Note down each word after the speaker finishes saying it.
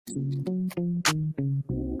This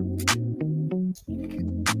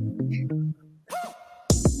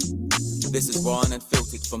is raw and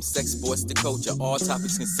unfiltered, from sex, sports to culture, all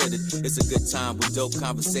topics considered. It's a good time with dope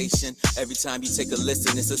conversation. Every time you take a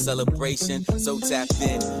listen, it's a celebration. So tap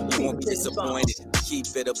in, you won't be disappointed. Keep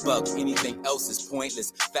it above, anything else is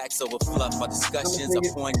pointless. Facts over fluff, our discussions are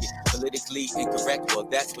poignant. Politically incorrect, well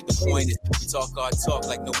that's what the point is. We talk our talk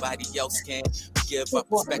like nobody else can. We give our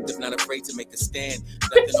perspective, not afraid to make a stand.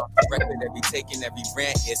 Nothing off the record, every take and every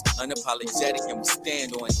rant is unapologetic, and we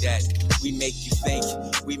stand on that. We make you think,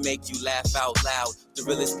 we make you laugh out loud. The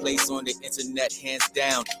realest place on the internet, hands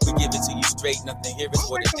down. We give it to you straight, nothing here is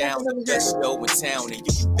watered down. The best show in town, and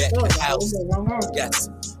you can bet the house. Yes,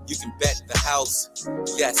 you can bet the house.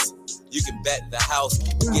 Yes, you can bet the house.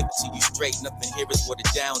 We give it to you straight, nothing here is watered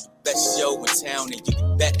down. The best show in town, and you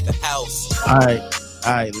can bet the house. All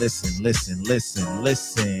right, listen.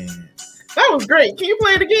 That was great. Can you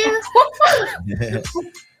play it again?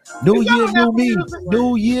 New year, new me.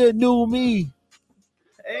 New year, new me.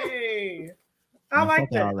 Hey, I like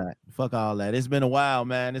that. Fuck all that. It's been a while,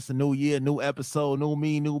 man. It's a new year, new episode, new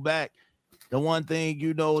me, new back. The one thing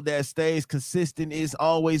you know that stays consistent is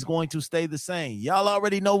always going to stay the same. Y'all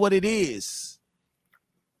already know what it is.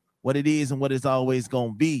 What it is and what it's always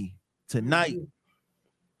going to be. Tonight,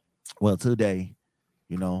 well, today,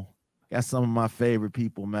 you know, got some of my favorite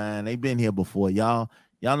people, man. They've been here before. Y'all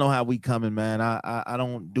know how we coming, man. I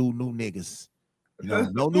don't do new niggas. You know,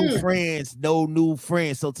 no new friends, no new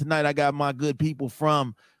friends. So tonight I got my good people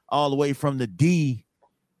from all the way from the D.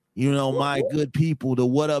 You know, my good people, the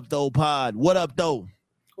What Up Doe pod. What up, Doe?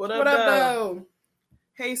 What up, Doe?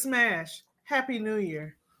 Hey, Smash. Happy New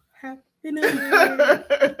Year. Happy New Year.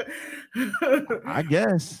 I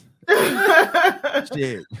guess.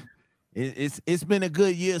 Shit. It's been a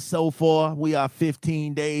good year so far. We are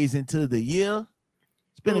 15 days into the year.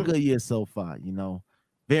 It's been a good year so far, you know.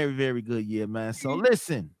 Very, very good year, man. So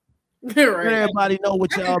listen, let everybody know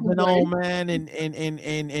what y'all been on, man,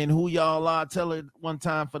 and who y'all are. Tell it one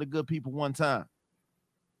time for the good people one time.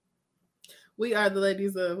 We are the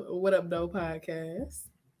ladies of What Up Doe podcast.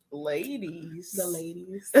 Ladies. The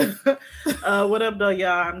ladies. What up, though,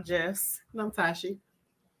 y'all? I'm Jess. And I'm Tashi.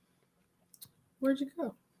 Where'd you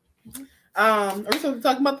go? Are we supposed to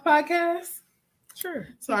talk about the podcast? Sure.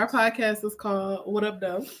 So our podcast is called What Up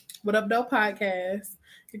Doe? What Up Doe podcast.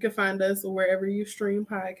 You can find us wherever you stream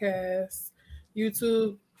podcasts.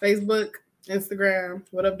 YouTube, Facebook, Instagram,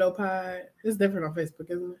 What Up Doe pod. It's different on Facebook,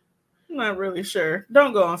 isn't it? I'm not really sure.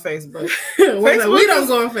 Don't go on Facebook. We don't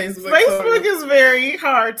go on Facebook. Facebook is very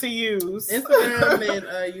hard to use. Instagram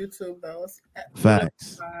and YouTube, though.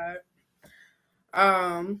 Facts.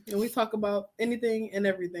 And we talk about anything and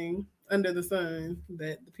everything under the sun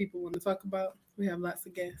that the people want to talk about. We have lots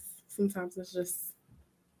of guests. Sometimes it's just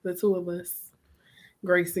the two of us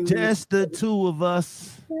gracing. Just the two of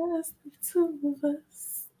us. Just the two of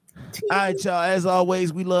us. All right, y'all. As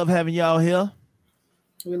always, we love having y'all here.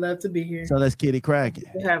 We love to be here. So let's get it cracking.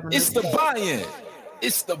 It's the buy-in.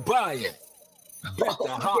 It's the buy-in. Bet the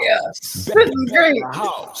house. Yes. This is great.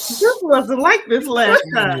 House. This wasn't like this last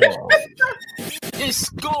time. It's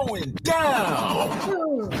going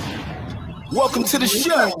down. Welcome to the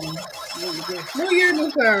show. New year,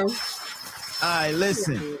 new term. All right,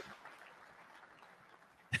 listen.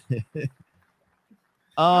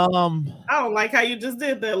 I don't like how you just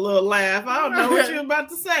did that little laugh. I don't know what you're about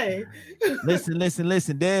to say.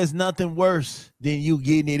 Listen. There's nothing worse than you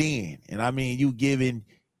getting it in. And I mean, you giving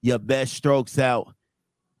your best strokes out,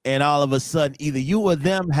 and all of a sudden, either you or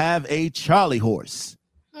them have a Charlie horse.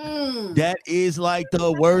 That is like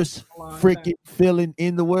the worst freaking feeling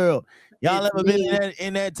in the world. Y'all ever been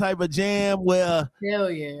in that type of jam where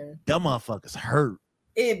hell yeah, them motherfuckers hurt?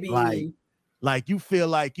 It be like you feel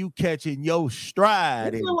like you catching your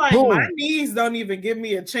stride. I feel like boom. My knees don't even give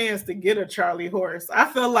me a chance to get a Charlie horse.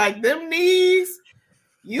 I feel like them knees,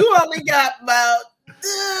 you only got about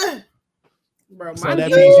bro. So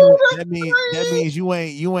that means you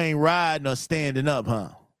ain't riding or standing up, huh?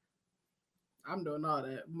 I'm doing all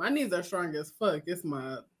that. My knees are strong as fuck. It's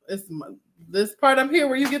my this part up here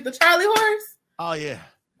where you get the Charlie horse. Oh yeah.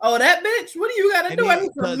 Oh, that bitch. What do you gotta do? I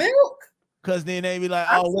need some milk. Cause then they be like,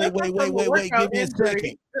 oh wait, give me a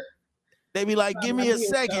second. They be like, give me a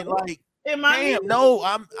second. Like, damn, no,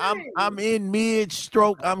 I'm in mid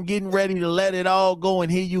stroke. I'm getting ready to let it all go,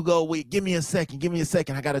 and here you go. Wait, give me a second.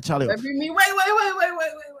 I got a Charlie. Wait.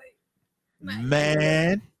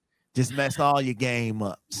 Man, just messed all your game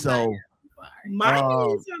up. So my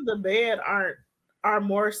knees in the bed are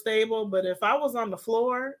more stable, but if I was on the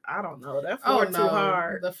floor, I don't know. That floor too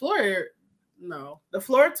hard. The floor, No. The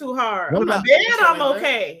floor too hard. What On the about- bed, I'm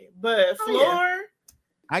okay, but Oh, floor. yeah.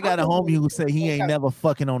 I got a homie who say he ain't never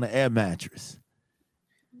fucking on an air mattress.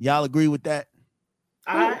 Y'all agree with that?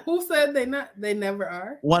 Who said they never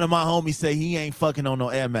are? One of my homies say he ain't fucking on no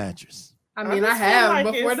air mattress. I mean, I just feel have like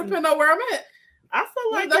before, it's- depending on where I'm at. I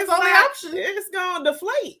feel like That's it's the only not, option. It's gonna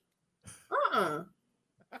deflate. Uh-uh.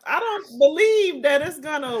 I don't believe that it's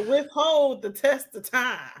gonna withhold the test of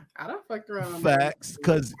time. I don't fuck around. Facts,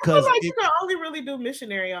 because I feel like you can only really do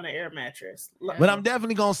missionary on an air mattress. but I'm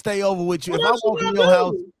definitely gonna stay over with you. What If I else you walk in gonna your do?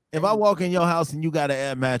 house, if I walk in your house and you got an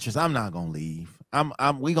air mattress, I'm not gonna leave.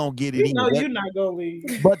 We gonna get it. You know either. you're not gonna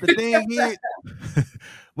leave. But the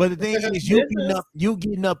thing is, you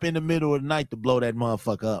getting up in the middle of the night to blow that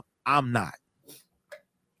motherfucker up. I'm not.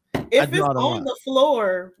 If it's on the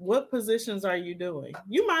floor, what positions are you doing?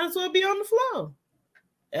 You might as well be on the floor.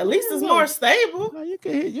 At least it's more stable. No, you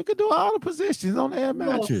can do all the positions on the air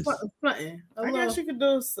mattress. I guess you could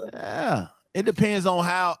do. Yeah, it depends on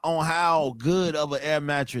how good of an air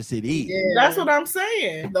mattress it is. Yeah. That's what I'm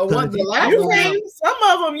saying. The last some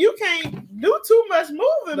of them you can't do too much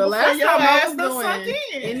moving. The last your time ass I was sunk doing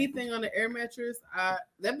in. anything on the air mattress,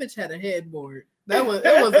 that bitch had a headboard. It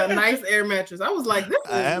was a nice air mattress. I was like, this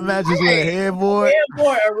is air mattress with a headboard.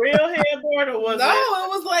 A real headboard, or was it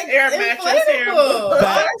was like air mattress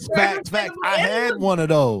Facts. I had one of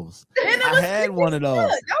those. I had one of those. I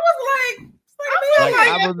was like,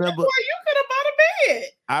 I remember you could have bought a bed.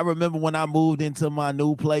 I remember when I moved into my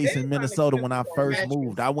new place in Minnesota when I first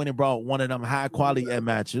moved. I went and brought one of them high quality air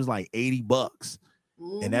mattresses. It was like $80.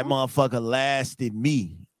 Mm-hmm. And that motherfucker lasted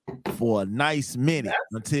me for a nice minute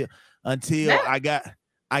until I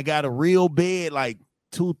got a real bed like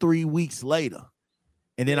 2-3 weeks later.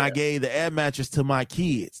 And then I gave the air mattress to my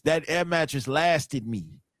kids. That air mattress lasted me.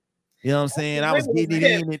 You know what I'm saying? I was getting it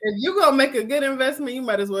in. If you're gonna make a good investment, you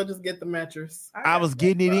might as well just get the mattress. I was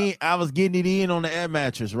getting it in. I was getting it in on the air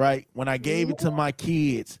mattress, right? When I gave it to my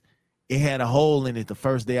kids, it had a hole in it the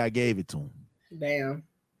first day I gave it to them.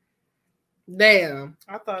 Damn.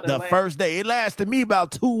 I thought the first day it lasted me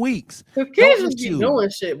about 2 weeks. The kids just be doing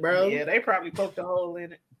shit, bro. Yeah, they probably poked a hole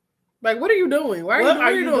in it. Like, what are you doing? What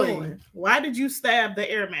are you doing? Why did you stab the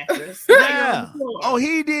air mattress? Yeah. Oh,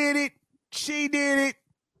 he did it. She did it.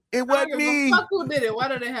 It wasn't me. Fuck who did it? Why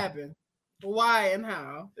did it happen? Why and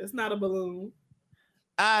how? It's not a balloon.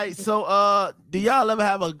 All right. So, do y'all ever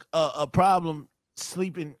have a problem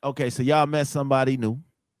sleeping? Okay, so y'all met somebody new.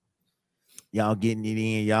 Y'all getting it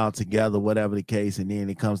in, y'all together, whatever the case, and then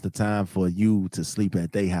it comes the time for you to sleep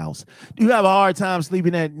at their house. Do you have a hard time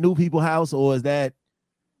sleeping at new people's house, or is that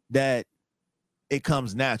it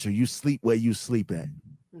comes natural? You sleep where you sleep at.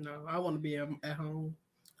 No, I want to be at home.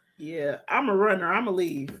 Yeah, I'm a runner. I'm a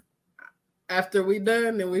leave. After we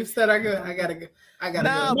done and we've said I gotta go.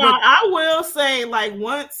 No, I will say like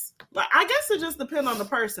once. Like I guess it just depends on the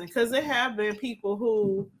person because there have been people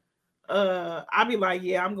who I be like,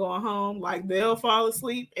 yeah, I'm going home. Like they'll fall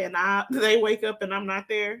asleep and they wake up and I'm not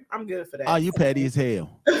there. I'm good for that. Oh, you petty as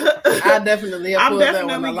hell. I'm definitely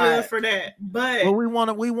good for that. But we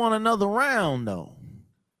want another round though.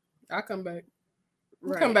 I'll come back.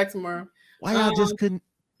 Right. Come back tomorrow. Why y'all just couldn't?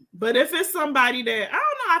 But if it's somebody that I don't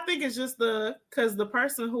know, I think it's just because the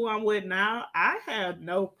person who I'm with now, I have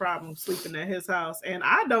no problem sleeping at his house, and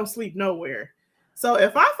I don't sleep nowhere. So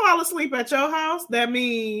if I fall asleep at your house, that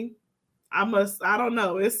means I don't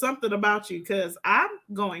know. It's something about you because I'm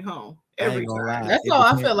going home every time. That's all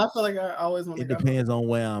I feel. I feel like I always want to go. It depends on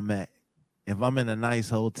where I'm at. If I'm in a nice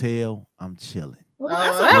hotel, I'm chilling. Well,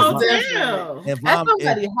 that's a hotel. That's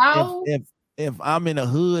somebody's house. If I'm in a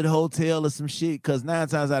hood hotel or some shit, because 9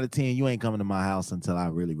 times out of 10, you ain't coming to my house until I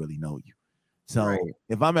really, really know you. So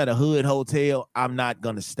if I'm at a hood hotel, I'm not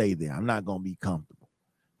gonna stay there. I'm not gonna be comfortable.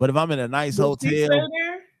 But if I'm in a nice hotel, stay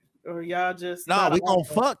there, or y'all just we gonna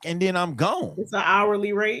fuck and then I'm gone. It's an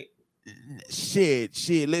hourly rate. Shit.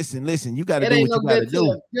 Listen. You gotta do what you gotta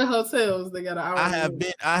do. Your hotels, they got an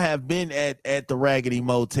hourly. I have been at the raggedy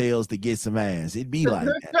motels to get some ass. It'd be like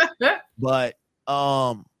that. But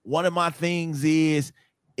one of my things is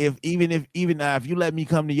if you let me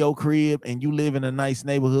come to your crib and you live in a nice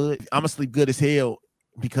neighborhood, I'm gonna sleep good as hell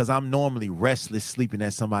because I'm normally restless sleeping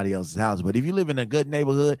at somebody else's house. But if you live in a good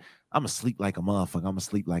neighborhood, I'm gonna sleep like a motherfucker. I'm gonna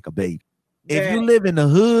sleep like a baby. Yeah. If you live in the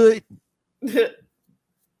hood,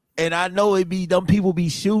 and I know them people be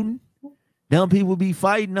shooting, them people be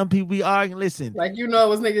fighting, them people be arguing. Listen, like it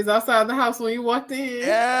was niggas outside the house when you walked in.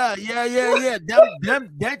 Yeah.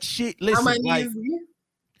 That shit. Listen,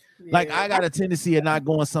 like I got a tendency of not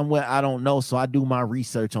going somewhere I don't know, so I do my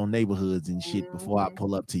research on neighborhoods and shit before I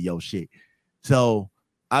pull up to your shit. So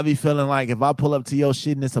I be feeling like if I pull up to your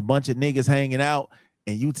shit and it's a bunch of niggas hanging out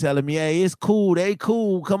and you telling me, hey, it's cool, they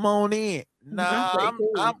cool, come on in. Nah,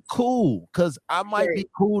 I'm cool because I might be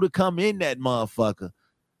cool to come in that motherfucker,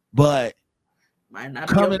 but Might not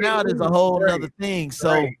be coming okay out with is me. a whole Right. nother thing.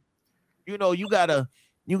 So, you know, you gotta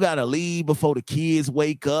leave before the kids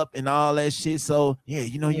wake up and all that shit. So yeah,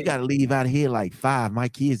 you know, you gotta leave out of here like 5. My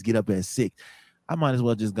kids get up at 6. I might as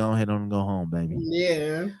well just go ahead and go home, baby.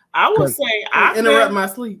 Yeah. I will say my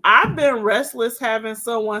sleep. I've been restless having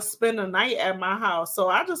someone spend a night at my house. So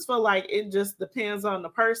I just feel like it just depends on the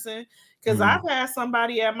person. Because I've had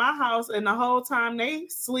somebody at my house and the whole time they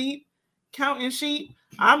sleep, counting sheep,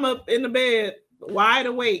 I'm up in the bed, wide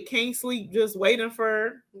awake, can't sleep, just waiting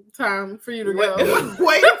for time for you to go.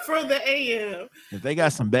 Waiting for the AM. If they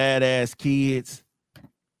got some badass kids,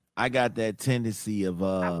 I got that tendency of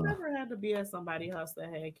I've never had to be at somebody's house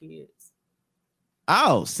that had kids.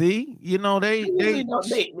 Oh, see, you know, they don't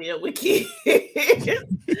date me with kids.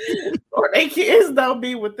 Or they kids don't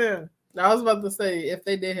be with them. I was about to say, if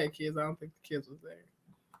they did have kids, I don't think the kids was there.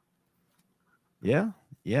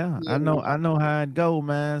 Yeah. I know how it go,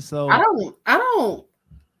 man. So I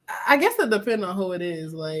guess it depends on who it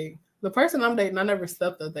is. Like the person I'm dating, I never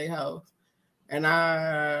stepped at their house. And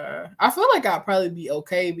I feel like I'd probably be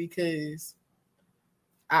okay because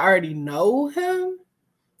I already know him,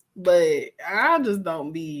 but I just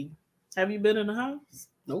don't be. Have you been in the house?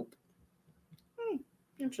 Nope.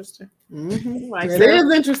 Interesting. Mm-hmm. It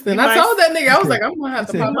is interesting. I told that nigga, I was like, I'm gonna have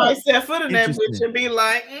to pop up. Set foot in that bitch and be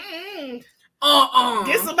like,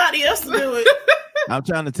 get somebody else to do it. I'm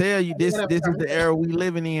trying to tell you, this is the era we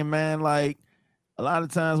living in, man. Like a lot of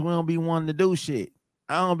times we don't be wanting to do shit.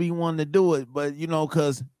 I don't be wanting to do it, but you know,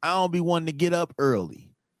 cause I don't be wanting to get up early.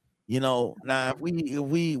 You know, now if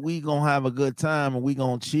we gonna have a good time and we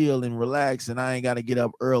gonna chill and relax, and I ain't gotta get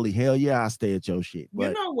up early. Hell yeah, I stay at your shit. But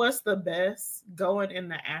you know what's the best? Going in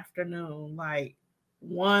the afternoon, like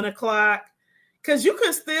 1 o'clock, because you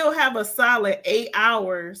could still have a solid 8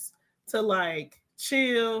 hours to like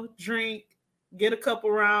chill, drink, get a couple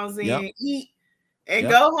rounds in, eat, and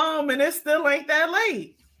go home, and it still ain't that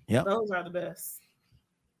late. Yep, those are the best.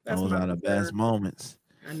 Those are the best moments.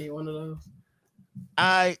 I need one of those.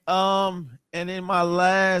 And in my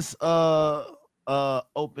last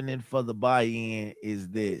opening for the buy-in is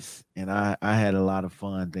this, and I had a lot of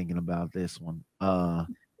fun thinking about this one. Oh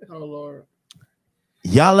Lord.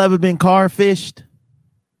 Y'all ever been car fished?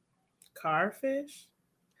 Car fish?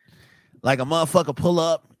 Like a motherfucker pull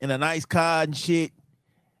up in a nice car and shit,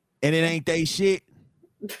 and it ain't they shit?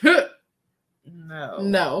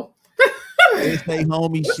 No. It's they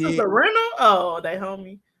homie this shit. Is a rental? Oh, they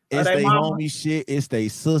homie. It's they homie shit. It's they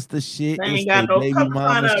sister shit. They ain't it's got no baby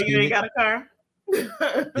mama shit. You ain't got a car.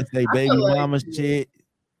 It's they baby mama shit.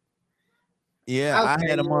 Yeah, I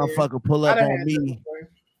had a motherfucker pull up on me.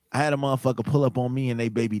 I had a motherfucker pull up on me in they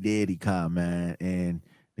baby daddy car, man. And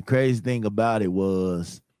the crazy thing about it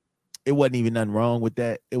was, it wasn't even nothing wrong with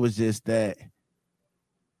that. It was just that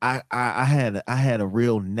I had a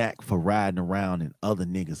real knack for riding around in other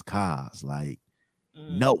niggas' cars. Like,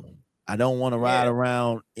 no, I don't want to ride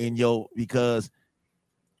around in because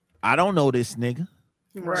I don't know this nigga.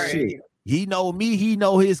 Right. Shit. He know me, he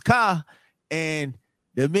know his car. And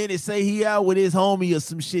the minute say he out with his homie or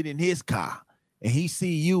some shit in his car, and he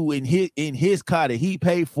see you in his car that he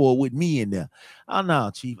paid for with me in there. Oh no,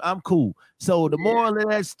 Chief, I'm cool. So the moral of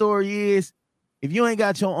that story is, if you ain't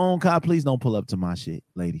got your own car, please don't pull up to my shit,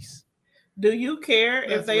 ladies. Do you care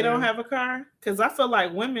if they don't have a car? Because I feel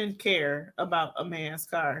like women care about a man's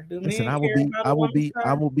car. Do men care about a woman's car?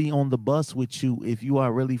 I will be on the bus with you. If you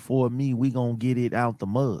are really for me, we gonna get it out the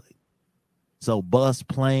mud. So bus,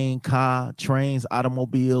 plane, car, trains,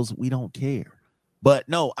 automobiles, we don't care. But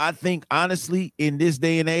no, I think honestly, in this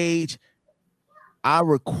day and age, I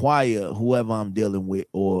require whoever I'm dealing with,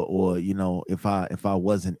 or you know, if I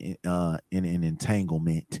wasn't in an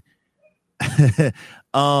entanglement,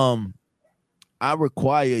 I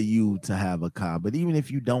require you to have a car. But even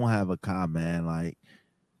if you don't have a car, man, like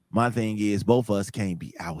my thing is, both of us can't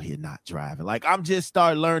be out here not driving. Like I'm just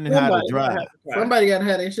start learning how to drive. Somebody gotta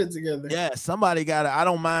have their shit together. Yeah, somebody gotta. I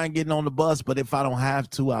don't mind getting on the bus, but if I don't have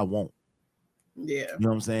to, I won't. Yeah, you know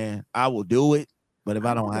what I'm saying? I will do it, but if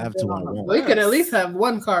I don't have to, I won't. We could at least have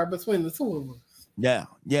one car between the two of us.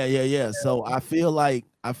 Yeah. So I feel like,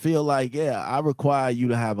 I require you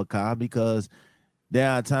to have a car because there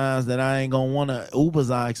are times that I ain't gonna want to.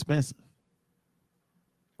 Ubers are expensive.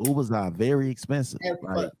 Ubers are very expensive.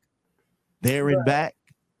 Like, there and back.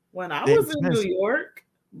 When I was in New York,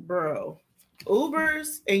 bro,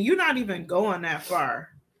 Ubers, and you're not even going that far.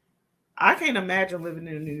 I can't imagine living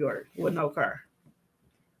in New York with no car.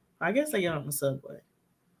 I guess they get on the subway.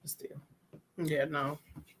 Still. Yeah, no.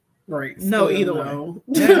 Right. No, still either no.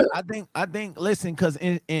 way. Yeah, I think listen, because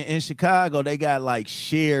in Chicago they got like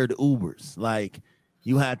shared Ubers. Like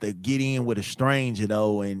you have to get in with a stranger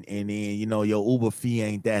though, and then you know your Uber fee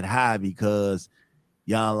ain't that high because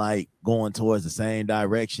y'all like going towards the same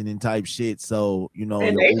direction and type shit. So you know,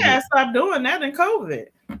 And your they Uber... gotta stop doing that in COVID.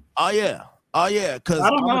 Oh yeah, because I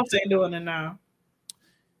don't know if they're doing it now.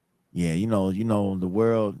 Yeah, you know the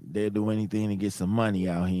world, they'll do anything to get some money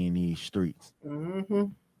out here in these streets. Mm-hmm.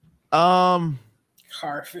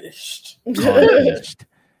 Carfished.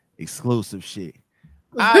 Exclusive shit.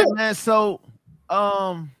 All right, man. So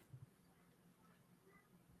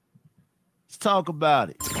let's talk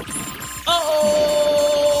about it.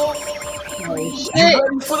 Oh, you ready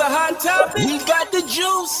for the hot topic? We got the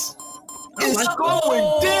juice. It's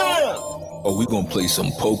going down. Oh, we gonna play some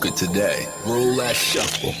poker today. Roll that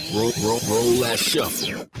shuffle. Roll that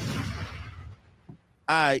shuffle.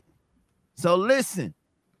 All right. So listen.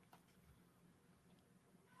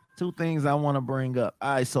 Two things I want to bring up.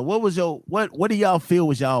 All right. So what do y'all feel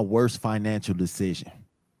was y'all worst financial decision?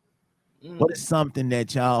 What is something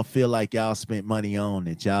that y'all feel like y'all spent money on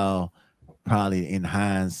that y'all probably in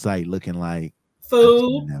hindsight looking like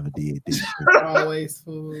food? Never did this shit. Always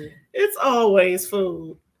food. It's always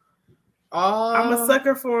food. I'm a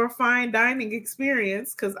sucker for a fine dining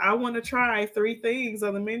experience because I want to try 3 things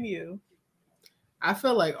on the menu. I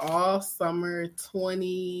feel like all summer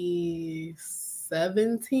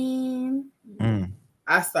 2017,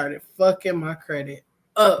 I started fucking my credit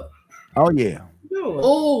up. Oh yeah.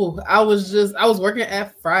 Oh, I was working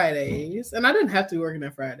at Fridays, and I didn't have to be working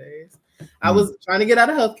at Fridays. I was trying to get out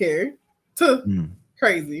of healthcare.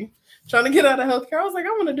 Crazy. Trying to get out of healthcare. I was like, I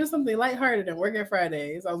want to do something lighthearted and work at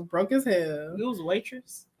Fridays. I was broke as hell. You was a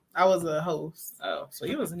waitress? I was a host. Oh, so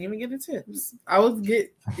you wasn't even getting tips.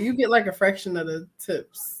 You get like a fraction of the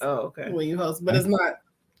tips. Oh, okay. When you host, but it's not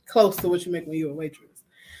close to what you make when you're a waitress.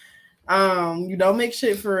 You don't make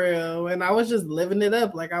shit for real. And I was just living it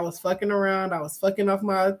up. Like I was fucking around. I was fucking off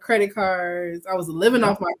my credit cards. I was living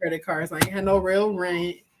off my credit cards. I ain't had no real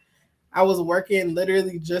rent. I was working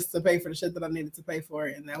literally just to pay for the shit that I needed to pay for,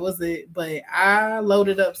 and that was it. But I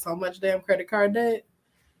loaded up so much damn credit card debt,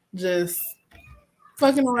 just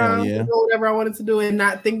fucking around, doing whatever I wanted to do, and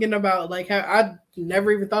not thinking about like how I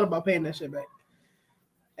never even thought about paying that shit back.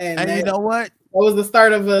 And you know what? That was the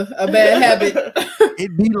start of a bad habit.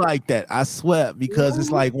 It be like that, I swear, because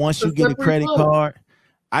it's like once you get a credit card,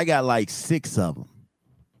 I got like 6 of them.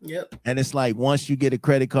 Yep. And it's like once you get a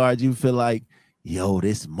credit card, you feel like, yo,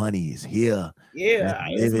 this money is here. Yeah,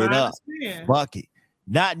 live it up. Fuck it.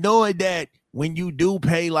 Not knowing that when you do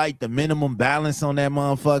pay like the minimum balance on that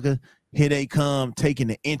motherfucker, here they come taking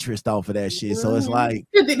the interest off of that shit. So it's like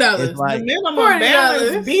 $50. It's like the minimum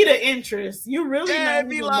balance be the interest. You really not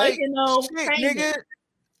be even like, making no shit, payment. nigga.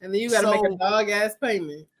 And then you gotta make a dog ass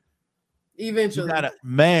payment. Eventually, you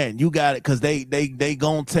got it, because they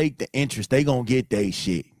gonna take the interest. They gonna get their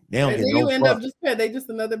shit. They don't get no you end fuck. up just paying. They just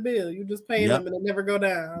another bill. You just paying them and it never go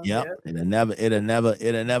down. Yep. It'll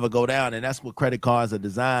never go down. And that's what credit cards are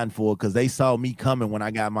designed for, because they saw me coming when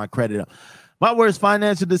I got my credit up. My worst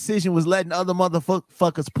financial decision was letting other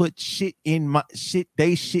motherfuckers put shit in my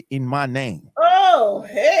name. Oh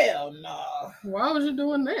hell no! Why was you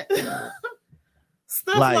doing that?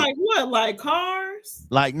 Stuff like what? Like cars?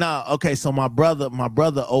 Like nah. Okay, so my brother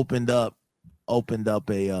opened up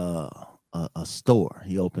a store.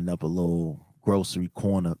 He opened up a little grocery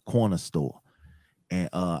corner store, and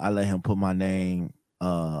I let him put my name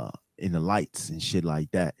in the lights and shit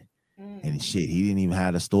like that. And shit, he didn't even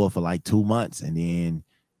have the store for like 2 months, and then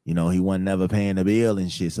he wasn't never paying the bill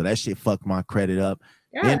and shit. So that shit fucked my credit up.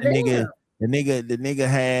 Then the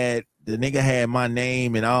nigga had my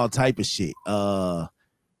name and all type of shit.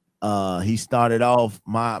 He started off,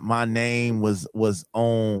 my name was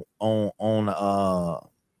on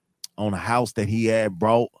a house that he had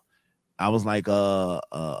brought. I was like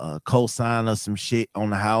a co-signer some shit on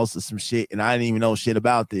the house or some shit, and I didn't even know shit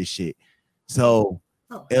about this shit. So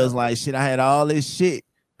it was like shit. I had all this shit.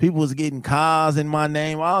 People was getting cars in my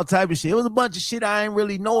name, all type of shit. It was a bunch of shit I didn't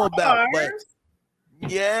really know about. But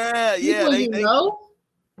yeah. They know?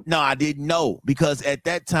 No, I didn't know, because at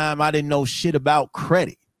that time I didn't know shit about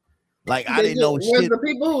credit. Like I didn't know shit. The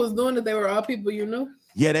people who was doing it, they were all people you knew?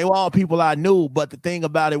 Yeah, they were all people I knew. But the thing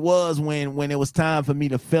about it was when it was time for me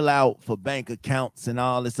to fill out for bank accounts and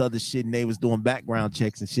all this other shit, and they was doing background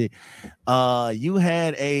checks and shit, you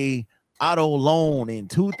had a auto loan in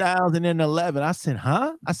 2011. I said,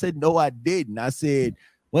 huh? I said, no, I didn't. I said,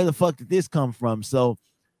 where the fuck did this come from? So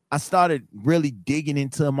I started really digging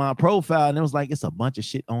into my profile, and it was like, it's a bunch of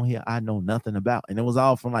shit on here I know nothing about. And it was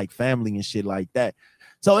all from like family and shit like that.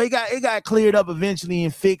 So it got cleared up eventually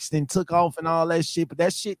and fixed and took off and all that shit. But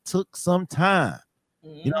that shit took some time.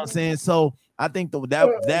 You know what I'm saying? So I think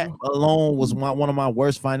that alone was one of my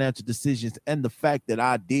worst financial decisions. And the fact that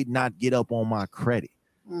I did not get up on my credit.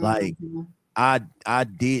 Like I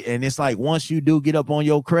did. And it's like, once you do get up on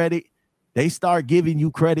your credit, they start giving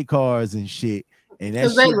you credit cards and shit.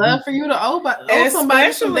 Because they love for you to owe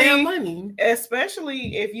somebody some damn money.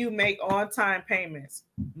 Especially if you make on-time payments.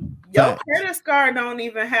 Your credit score don't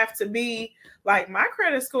even have to be like, my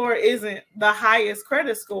credit score isn't the highest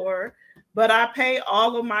credit score, but I pay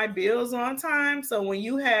all of my bills on time. So when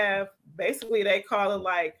you have, basically they call it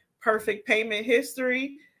like perfect payment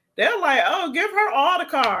history, they're like, oh, give her all the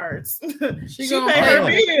cards. she gonna pay her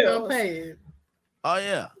bills. Pay it. Oh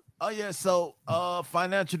yeah. So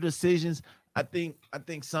financial decisions. I think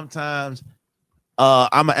sometimes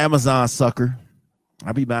I'm an Amazon sucker.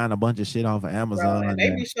 I be buying a bunch of shit off of Amazon. Bro, and they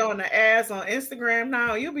be showing the ads on Instagram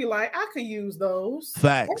now. You'll be like, I could use those.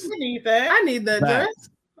 Facts. I need that. I need that dress.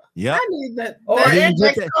 Yep. I need that. Or it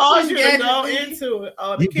just calls you to go into it.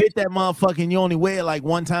 You get that motherfucker and you only wear it like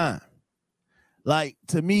one time. Like,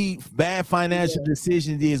 to me, bad financial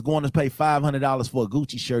decisions is going to pay $500 for a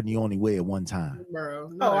Gucci shirt and you only wear it one time.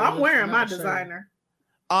 Bro, I'm wearing my designer.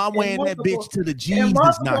 I'm wearing that bitch to the jeans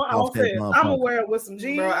that's knocked off that motherfucker. I'm gonna wear it with some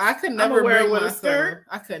jeans. Bro, I could never wear it with a skirt.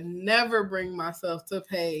 I could never bring myself to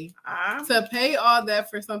pay all that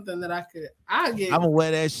for something that I'm gonna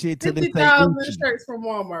wear that shit to the 50,000 shirts from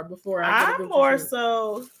Walmart before I'm more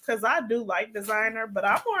so, because I do like designer, but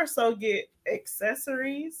I more so get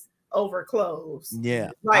accessories over clothes. Yeah,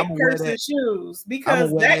 like purse and shoes,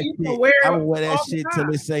 because that you can wear. I would wear that shit till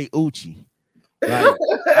it say Uchi. Like,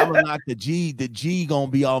 I would knock the G gonna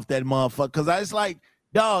be off that motherfucker. Cause I was like,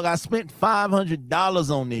 dog, I spent $500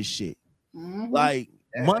 on this shit. Like,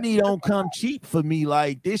 money don't come cheap for me.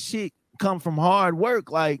 Like, this shit come from hard work.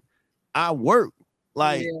 Like, I work.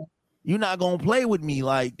 Like, you're not gonna play with me.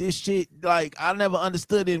 Like, this shit, like, I never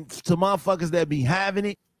understood it. To motherfuckers that be having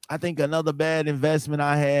it, I think another bad investment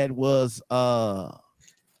I had was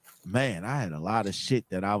man, I had a lot of shit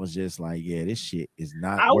that I was just like, yeah, this shit is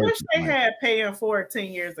not. I wish they had paying for it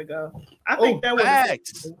 10 years ago. I think that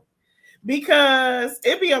was because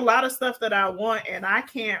it'd be a lot of stuff that I want, and I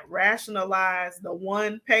can't rationalize the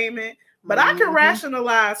one payment, but I can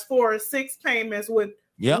rationalize 4 or 6 payments with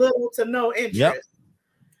little to no interest.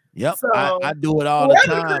 Yep. So I do it all the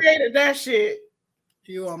time. Whoever created that shit,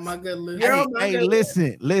 you on my good list. Hey,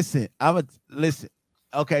 listen. Listen.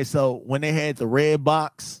 Okay, so when they had the red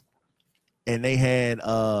box. And they had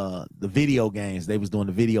the video games. They was doing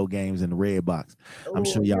the video games in the red box. I'm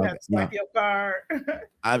sure y'all swipe your card.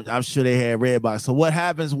 I'm sure they had red box. So what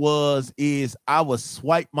happens is I would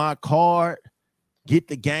swipe my card, get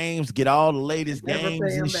the games, get all the latest games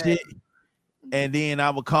and shit, and then I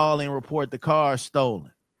would call and report the car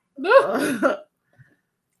stolen.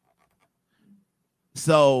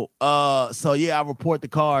 So yeah, I report the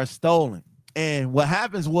car stolen. And what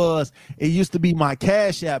happens was, it used to be my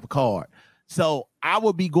Cash App card. So I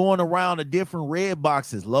would be going around the different red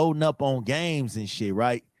boxes, loading up on games and shit,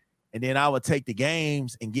 right? And then I would take the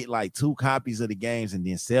games and get like 2 copies of the games and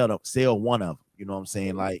then sell one of them. You know what I'm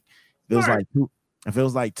saying? Like, if it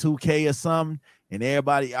was like 2K or something, and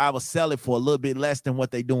I would sell it for a little bit less than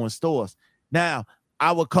what they do in stores. Now,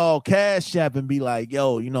 I would call Cash App and be like,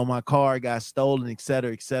 yo, my car got stolen, et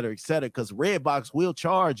cetera, et cetera, et cetera. Because Redbox will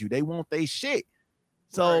charge you. They want their shit.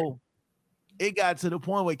 So it got to the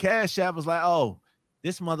point where Cash App was like, oh,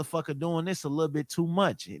 this motherfucker doing this a little bit too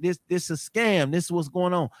much. This a scam. This is what's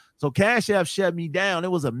going on. So Cash App shut me down.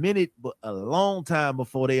 It was a minute, but a long time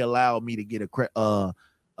before they allowed me to get a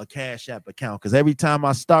Cash App account. Because every time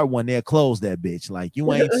I start one, they'll close that bitch. Like,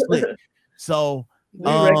 you ain't slick. So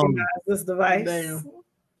recognize this device. Damn.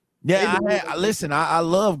 Yeah, I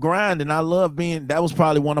love grinding. I love being. That was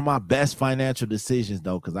probably one of my best financial decisions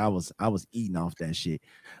though, because I was eating off that shit.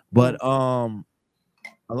 But a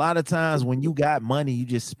lot of times when you got money, you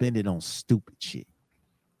just spend it on stupid shit.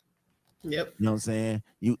 Yep. You know what I'm saying?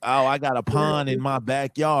 I got a pond in my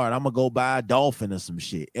backyard. I'm gonna go buy a dolphin or some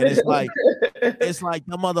shit. And it's like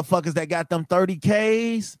the motherfuckers that got them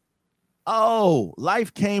 30Ks. Oh,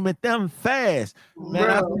 life came at them fast. Man,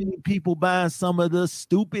 I've seen people buying some of the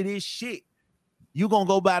stupidest shit. You gonna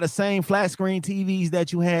go buy the same flat screen TVs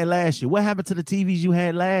that you had last year. What happened to the TVs you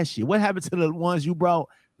had last year? What happened to the ones you brought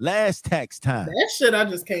last tax time? That shit I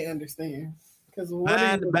just can't understand. Because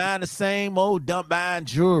buying the same old buying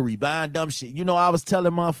jewelry, buying dumb shit. I was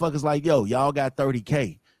telling motherfuckers like, yo, y'all got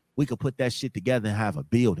 30K. we could put that shit together and have a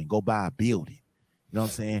building, go buy a building. You know what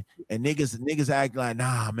I'm saying? And niggas act like,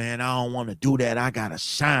 nah, man, I don't want to do that. I gotta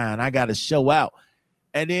shine, I gotta show out.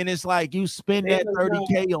 And then it's like you spend that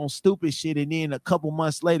 30K on stupid shit, and then a couple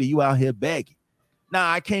months later, you out here begging.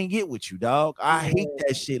 Nah, I can't get with you, dog. I hate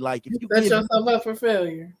that shit. Like if you set yourself up for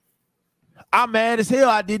failure. I'm mad as hell.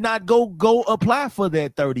 I did not go apply for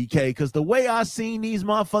that 30K because the way I seen these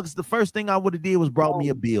motherfuckers, the first thing I would have did was brought me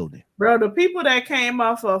a building. Bro, the people that came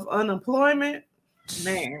off of unemployment,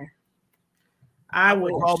 man, I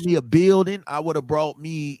would have brought me a building. I would have brought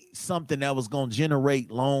me something that was going to generate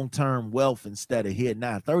long-term wealth instead of here.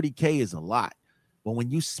 Now, 30K is a lot, but when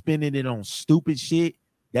you spending it on stupid shit,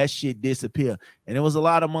 that shit disappear. And there was a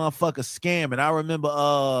lot of motherfuckers scamming. I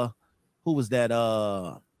remember who was that?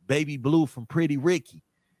 Baby Blue from Pretty Ricky.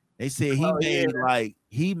 They said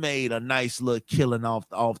he made a nice little killing off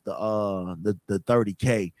the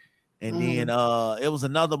 30K. And then it was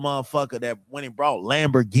another motherfucker that went and brought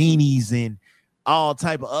Lamborghinis and all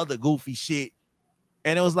type of other goofy shit.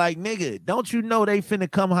 And it was like, nigga, don't you know they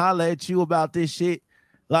finna come holler at you about this shit?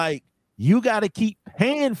 Like, you gotta keep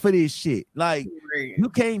paying for this shit. Like, you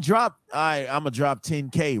can't drop, all right, I'm gonna drop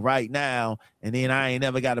 10K right now, and then I ain't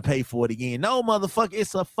never gotta pay for it again. No, motherfucker,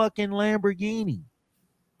 it's a fucking Lamborghini.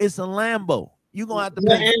 It's a Lambo. You gonna have to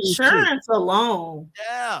pay the insurance alone.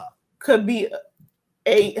 Yeah, could be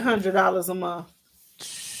 $800 a month,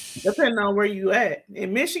 depending on where you at.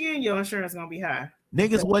 In Michigan, your insurance gonna be high.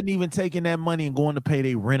 Niggas wasn't even taking that money and going to pay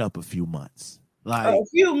their rent up a few months. Like a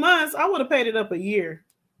few months, I would have paid it up a year.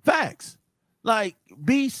 Facts. Like,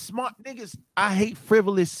 be smart, niggas. I hate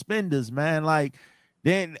frivolous spenders, man. Like,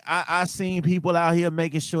 then I seen people out here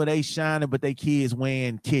making sure they shining, but they kids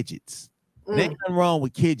wearing kidgets. There ain't nothing wrong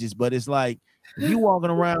with kidgets, but it's like you walking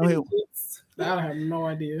around here. I have no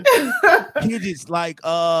idea. Kidgets like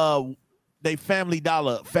they Family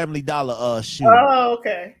Dollar shoes. Oh,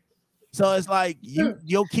 okay. So it's like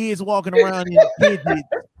your kids walking around in kidgets,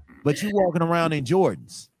 but you walking around in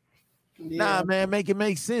Jordans. Yeah. Nah, man, make it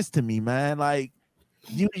make sense to me, man. Like,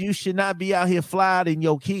 you should not be out here fly than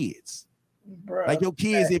your kids. Bruh, like your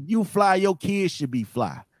kids, if you fly, your kids should be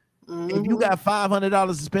fly. If you got $500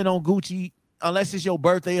 to spend on Gucci, unless it's your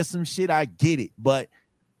birthday or some shit, I get it. But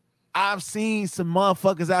I've seen some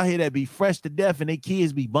motherfuckers out here that be fresh to death and their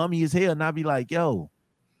kids be bummy as hell, and I be like, yo,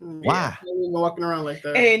 why? Walking around like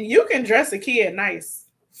that. And you can dress a kid nice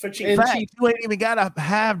for cheap. In fact, you ain't even gotta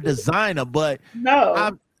have designer, but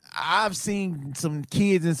no. I've seen some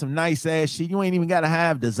kids in some nice ass shit. You ain't even gotta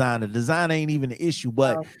have designer. Designer ain't even an issue,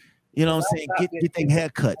 but you know what I'm saying? Get their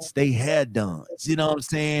haircuts, they hair done. You know what I'm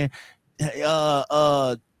saying?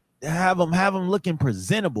 Have them looking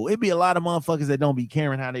presentable. It'd be a lot of motherfuckers that don't be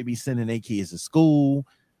caring how they be sending their kids to school.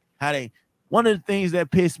 One of the things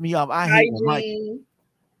that pissed me off, I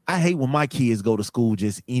hate when my kids go to school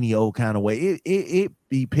just any old kind of way. It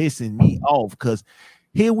be pissing me off because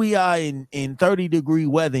here we are in 30-degree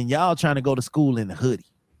weather and y'all trying to go to school in a hoodie.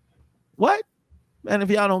 What? Man, if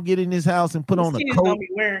y'all don't get in this house and put on a coat. Don't be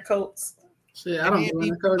wearing coats. Shit, I don't be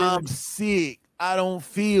wearing a coat. I'm sick. I don't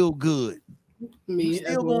feel good. You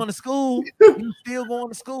still going to school.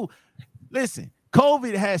 Listen,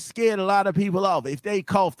 COVID has scared a lot of people off. If they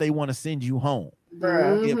cough, they want to send you home.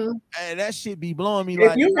 And that shit be blowing me.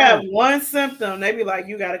 If you have one symptom, they be like,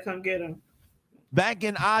 you got to come get them. Back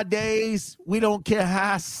in our days, we don't care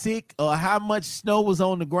how sick or how much snow was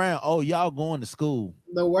on the ground. Oh, y'all going to school.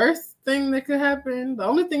 The worst thing that could happen, the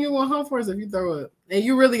only thing you're going home for is if you throw up. And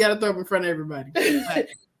you really got to throw up in front of everybody.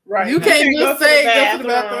 Right. You can't just say go to the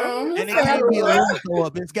bathroom. And it can't be a little throw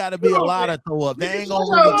up. It's got to be a lot of throw up. They ain't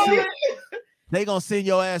gonna they gonna send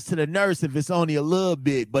your ass to the nurse if it's only a little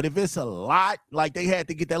bit. But if it's a lot, like they had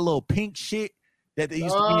to get that little pink shit that they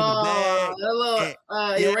used to be in the bag. That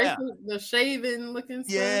little erasing, the shaving looking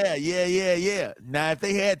stuff. Yeah. Now, if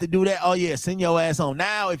they had to do that, oh yeah, send your ass home.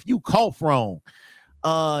 Now, if you cough wrong,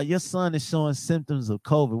 your son is showing symptoms of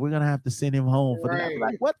COVID. We're gonna have to send him home for that.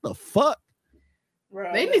 Like, what the fuck?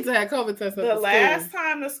 Bro, they need to have COVID tests. The last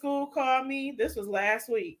time the school called me, this was last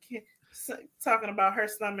week, talking about her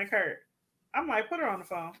stomach hurt. I'm like, put her on the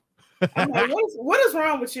phone. I'm like, what is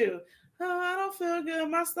wrong with you? Oh, I don't feel good.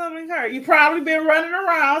 My stomach hurt. You probably been running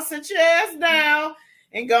around, sit your ass down,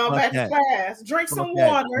 and going back to class. Drink some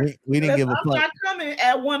water. We didn't give a fuck. I'm not coming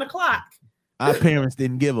at 1:00. Our parents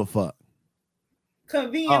didn't give a fuck.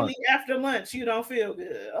 Conveniently after lunch, you don't feel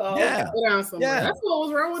good. Yeah. That's what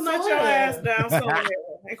was wrong with Sit your ass down somewhere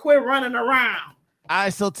and quit running around. All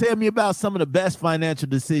right, so tell me about some of the best financial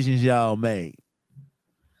decisions y'all made.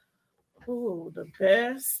 Ooh, the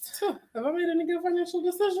best. Have I made any good financial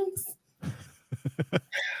decisions?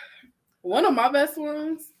 One of my best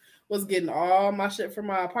ones was getting all my shit from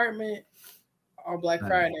my apartment on Black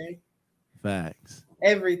Friday. Facts.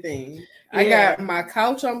 Everything. I got my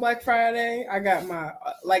couch on Black Friday. I got my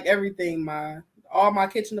everything, all my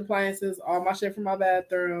kitchen appliances, all my shit from my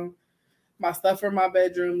bathroom, my stuff from my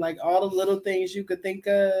bedroom, like all the little things you could think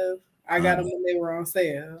of. I got them when they were on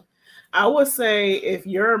sale. I would say if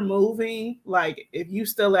you're moving, like if you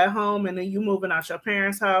still at home and then you moving out your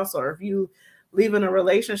parents' house, or if you leaving a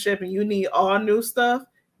relationship and you need all new stuff,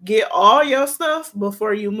 get all your stuff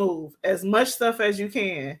before you move. As much stuff as you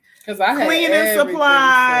can. Because I had cleaning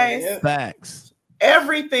supplies, facts,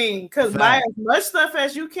 everything. Because buy as much stuff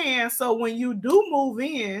as you can. So when you do move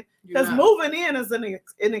in, because moving in is an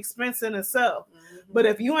expense in itself. Mm-hmm. But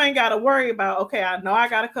if you ain't got to worry about, okay, I know I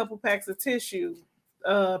got a couple packs of tissue,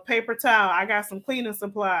 paper towel, I got some cleaning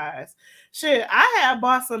supplies. Shit, I had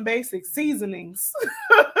bought some basic seasonings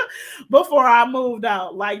before I moved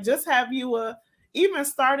out. Like just have you even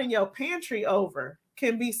starting your pantry over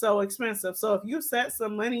can be so expensive. So if you set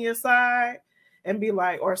some money aside and be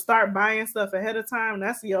like, or start buying stuff ahead of time,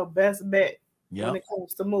 that's your best bet when it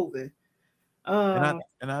comes to moving. And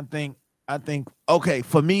I think okay,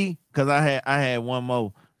 for me, because I had one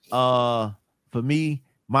more. For me,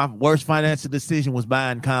 my worst financial decision was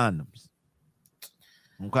buying condoms.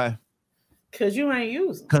 Okay. Cause you ain't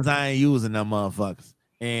using. Cause I ain't using them motherfuckers.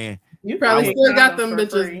 And you probably still got them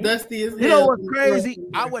bitches dusty as hell. You know what's crazy?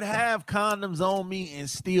 I would have condoms on me and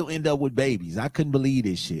still end up with babies. I couldn't believe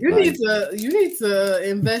this shit. You need to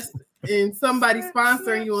invest in somebody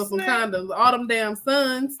sponsoring you on some condoms. All them damn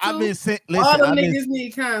sons. Too. I've been saying, all them niggas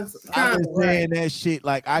need condoms. I've been saying that shit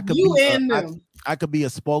like I could I could be a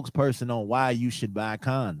spokesperson on why you should buy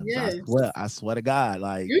condoms. Yes. I swear to God,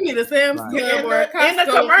 like you need a Sam's Club or a Costco in the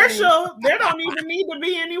commercial. There don't even need to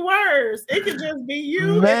be any words. It could just be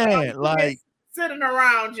you, man, like sitting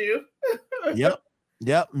around you. Yep.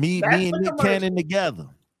 Me and Nick Cannon together.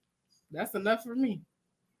 That's enough for me.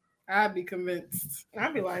 I'd be convinced.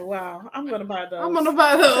 I'd be like, wow, I'm gonna buy those.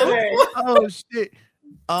 Oh shit.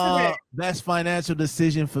 Best financial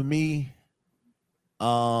decision for me.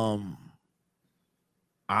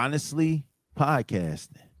 Honestly,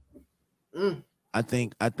 podcasting. I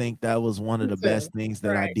think that was one of the best things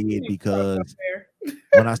that I did, because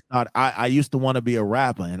when I started, I used to want to be a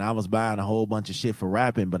rapper, and I was buying a whole bunch of shit for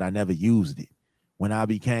rapping, but I never used it. When I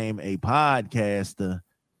became a podcaster,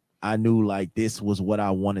 I knew like this was what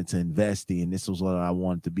I wanted to invest in. This was what I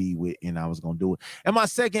wanted to be with, and I was gonna do it. And my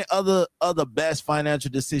second other best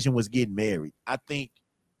financial decision was getting married. I think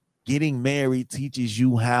getting married teaches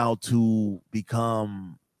you how to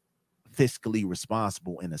become fiscally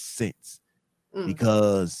responsible in a sense,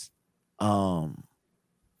 because I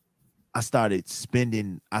started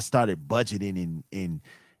budgeting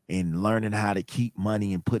and learning how to keep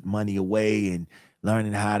money and put money away, and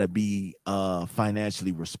learning how to be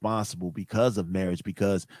financially responsible because of marriage.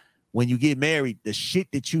 Because when you get married, the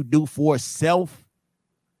shit that you do for self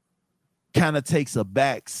kind of takes a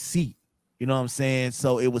back seat. You know what I'm saying?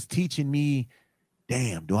 So it was teaching me,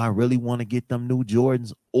 damn, do I really want to get them new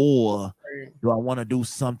Jordans, or do I want to do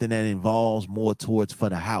something that involves more towards for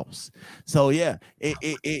the house? So yeah,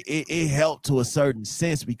 it helped to a certain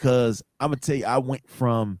sense, because I'm gonna tell you, I went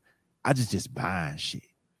from I just buying shit.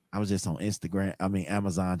 I was just on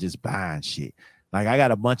Amazon, just buying shit. Like I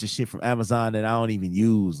got a bunch of shit from Amazon that I don't even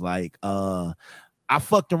use. Like I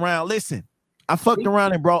fucked around. Listen, I fucked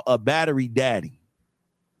around and brought a battery daddy.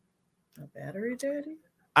 A battery daddy?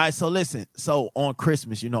 All right, so listen. So on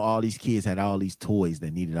Christmas, you know, all these kids had all these toys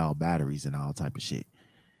that needed all batteries and all type of shit.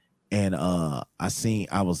 And I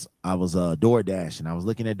was DoorDash, and I was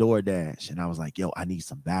looking at DoorDash, and I was like, yo, I need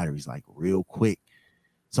some batteries like real quick.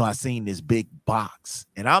 So I seen this big box,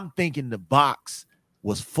 and I'm thinking the box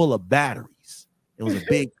was full of batteries. It was a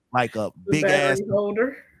big, like a big ass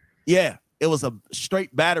holder. Yeah, it was a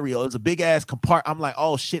straight battery. It was a big ass compartment. I'm like,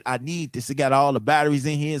 oh shit, I need this. It got all the batteries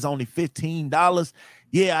in here. It's only $15.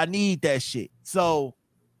 Yeah, I need that shit. So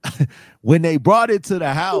when they brought it to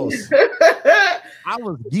the house, I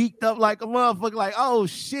was geeked up like a motherfucker. Like, oh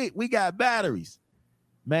shit, we got batteries.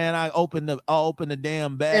 Man, I opened the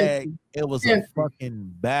damn bag. Empty. It was a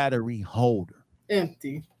fucking battery holder.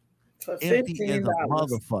 Empty. Empty as a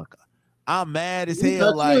motherfucker. I'm mad as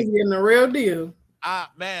hell. Like, you was getting a real deal. I'm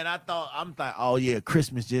like, oh yeah,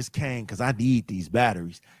 Christmas just came because I need these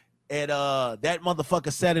batteries. And that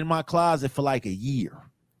motherfucker sat in my closet for like a year.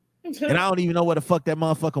 And I don't even know where the fuck that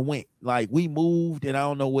motherfucker went. Like, we moved and I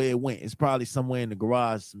don't know where it went. It's probably somewhere in the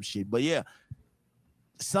garage, some shit. But yeah,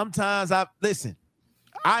 sometimes I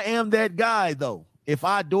am that guy though. If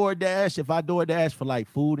I DoorDash for like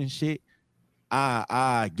food and shit,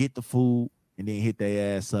 I get the food, and then hit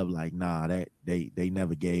their ass up like, nah, that they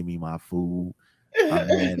never gave me my food. I'm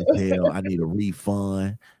mad as hell. I need a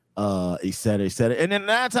refund, et cetera, et cetera. And then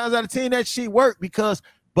 9 times out of 10, that shit worked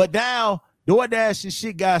but now DoorDash and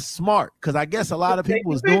shit got smart because I guess a lot of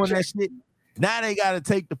people was doing that shit. Now they got to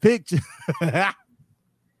take the picture.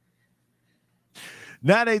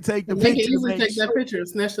 Now they take the picture. They can easily take that picture and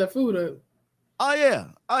snatch that food up. Oh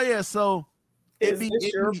yeah. So is this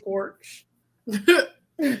your porch?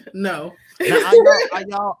 No.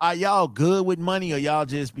 Now, are y'all good with money, or y'all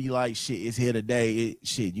just be like, shit, it's here today.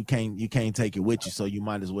 You can't take it with you, so you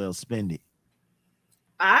might as well spend it.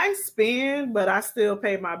 I spend, but I still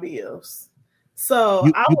pay my bills. So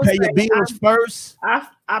you pay your bills first. I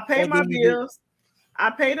pay my bills.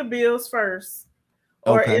 I pay the bills first.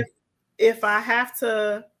 Or if I have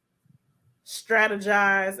to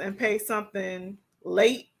strategize and pay something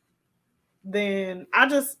late, then I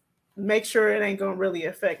just make sure it ain't gonna really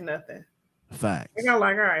affect nothing. Facts. You're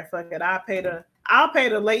like, all right, fuck it. I'll pay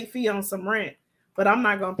the late fee on some rent, but I'm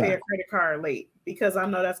not gonna pay a credit card late because I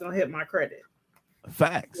know that's gonna hit my credit.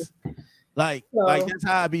 Facts. Like that's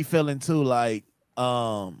how I be feeling too. Like,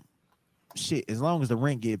 shit, as long as the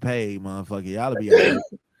rent get paid, motherfucker, y'all be all right.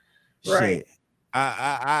 Right. Shit.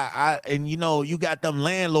 I and you know, you got them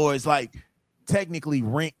landlords, like technically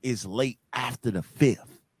rent is late after the 5th.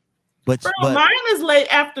 But mine is late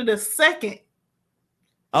after the 2nd.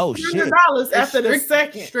 Oh shit! $100 after the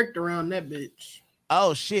 2nd. Strict around that bitch.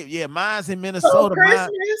 Oh shit! Yeah, mine's in Minnesota. So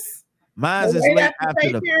Christmas, mine's is late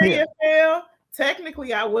after the 5th.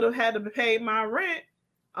 Technically, I would have had to pay my rent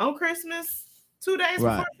on Christmas 2 days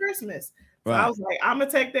before Christmas. So I was like, I'm gonna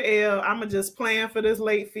take the L. I'm gonna just plan for this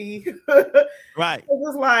late fee. Right. It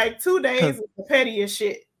was like 2 days of the pettiest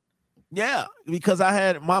shit. Yeah, because I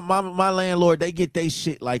had my landlord, they get they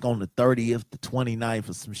shit like on the 30th, the 29th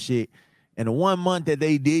or some shit. And the 1 month that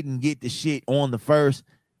they didn't get the shit on the 1st,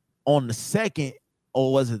 on the 2nd,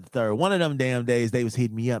 or was it the 3rd? One of them damn days they was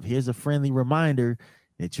hitting me up. Here's a friendly reminder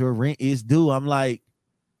that your rent is due. I'm like,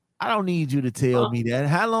 I don't need you to tell me that.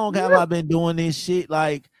 How long have I been doing this shit?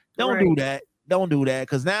 Like, don't do that. Don't do that.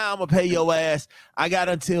 Because now I'm going to pay your ass. I got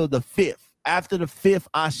until the 5th. After the 5th,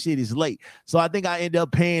 our shit is late. So I think I end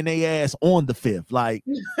up paying their ass on the 5th. Like,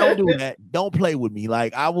 don't do that. Don't play with me.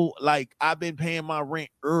 Like, I've been paying my rent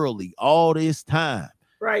early all this time.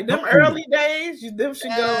 Right. Them early days, them should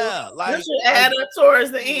go. Like, them should add up towards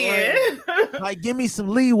the end. Like, give me some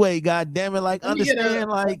leeway, goddamn it. Like, understand,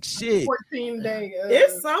 like, shit. 14-day.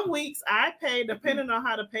 It's some weeks I pay, depending on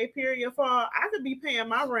how the pay period fall, I could be paying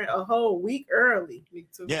my rent a whole week early. Me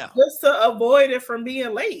too. Yeah. Just to avoid it from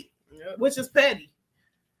being late. Yep. Which is petty.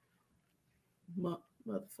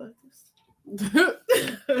 Motherfuckers.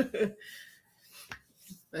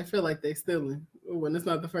 I feel like they stealing when it's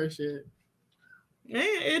not the first shit. Man,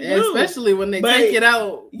 it do. Especially when they take it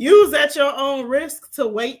out. Use at your own risk to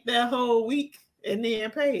wait that whole week and then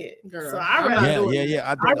pay it. Girl, so I'd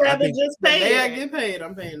rather just pay it. I get paid.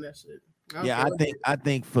 I'm paying that shit. I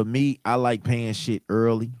think for me, I like paying shit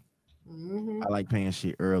early. Mm-hmm. I like paying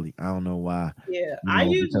shit early. I don't know why. Yeah, I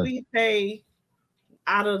usually pay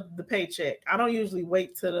out of the paycheck. I don't usually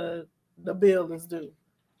wait till the bill is due.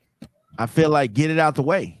 I feel like get it out the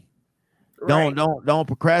way. Right. Don't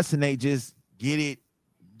procrastinate. Just get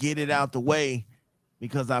it out the way,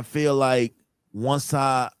 because I feel like once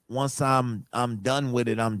I'm done with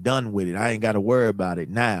it, I'm done with it. I ain't got to worry about it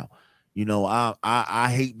now. You know,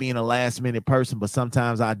 I hate being a last minute person, but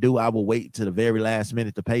sometimes I do. I will wait to the very last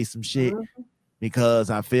minute to pay some shit because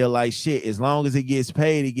I feel like shit, as long as it gets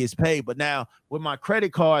paid, it gets paid. But now with my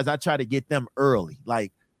credit cards, I try to get them early.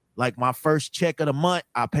 Like my first check of the month,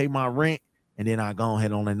 I pay my rent, and then I go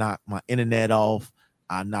ahead and knock my internet off.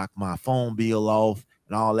 I knock my phone bill off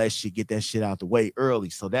and all that shit, get that shit out the way early.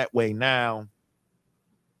 So that way now,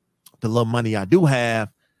 the little money I do have,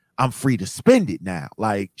 I'm free to spend it now.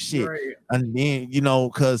 Like shit. Right. And then, you know,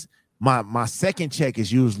 because my second check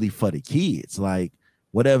is usually for the kids. Like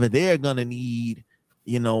whatever they're gonna need,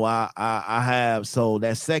 you know, I have. So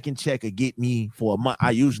that second check will get me for a month.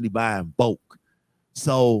 I usually buy in bulk.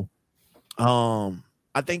 So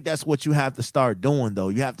I think that's what you have to start doing, though.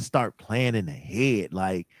 You have to start planning ahead.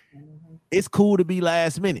 Like it's cool to be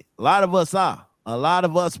last minute. A lot of us are. A lot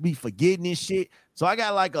of us be forgetting this shit. So I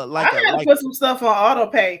got I had to put some stuff on auto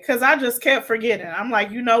pay because I just kept forgetting. I'm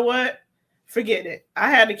like, you know what? Forget it. I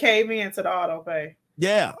had to cave into the auto pay.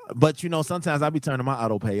 Yeah, but you know, sometimes I be turning my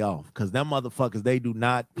auto pay off because them motherfuckers, they do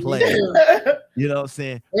not play. You know what I'm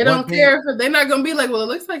saying? They don't care if they're not gonna be like, well, it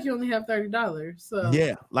looks like you only have $30. So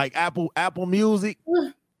yeah, like Apple Music,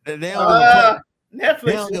 they don't give a fuck. Netflix,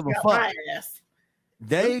 they don't give a fuck.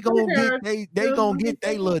 they gonna get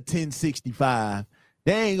they little 1065.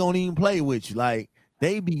 They ain't gonna even play with you. Like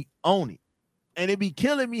they be on it, and it be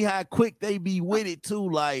killing me how quick they be with it too.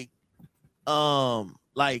 Like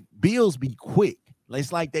bills be quick.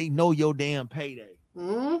 It's like they know your damn payday.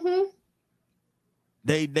 Mm-hmm.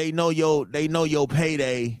 They know your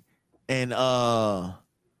payday, and that's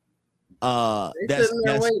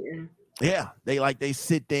waiting. Yeah, they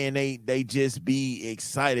sit there and they just be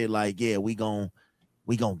excited, like, yeah, we gonna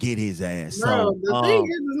get his ass. Bro, the thing is,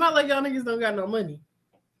 it's not like y'all niggas don't got no money.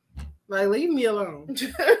 Like, leave me alone.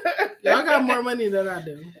 Y'all got more money than I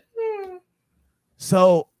do.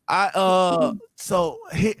 So so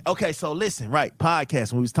listen, right?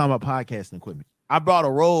 Podcasting. We was talking about podcasting equipment. I brought a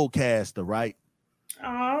Rodecaster, right?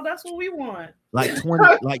 Oh, that's what we want. Like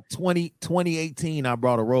 2018, I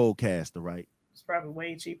brought a Rodecaster, right? It's probably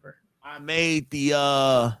way cheaper. I made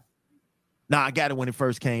I got it when it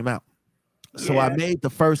first came out. So I made the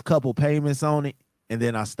first couple payments on it, and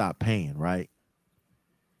then I stopped paying, right?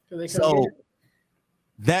 So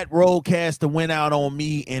that Rodecaster went out on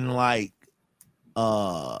me in like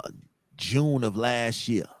June of last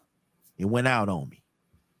year. It went out on me.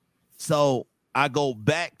 So I go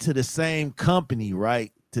back to the same company,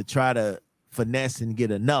 right, to try to finesse and get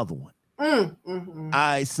another one. Mm-hmm.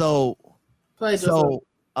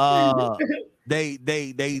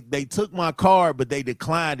 They took my card, but they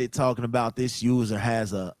declined it, talking about this user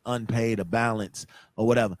has a unpaid a balance or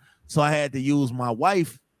whatever. So I had to use my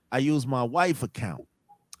wife. I used my wife account.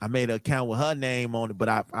 I made an account with her name on it, but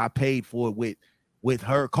I paid for it with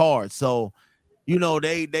her card. So, you know,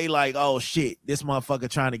 they like, oh shit, this motherfucker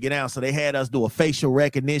trying to get out. So they had us do a facial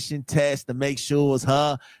recognition test to make sure it was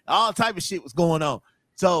her. All type of shit was going on.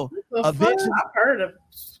 So eventually, I've heard of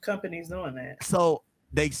companies doing that. So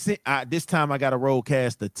they sent this time I got a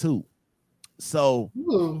Rodecaster too. So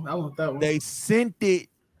I want that one. They sent it,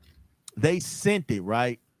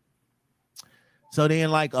 right? So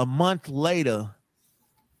then like a month later,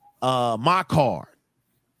 my card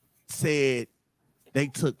said they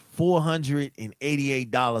took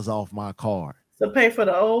 $488 off my card. To pay for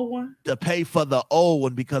the old one? To pay for the old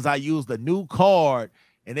one, because I used a new card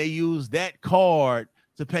and they used that card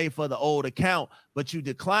to pay for the old account, but you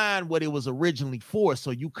declined what it was originally for,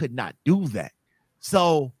 so you could not do that.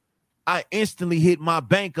 So I instantly hit my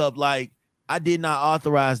bank up like, I did not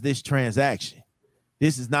authorize this transaction.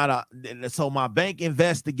 This is not so my bank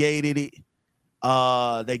investigated it.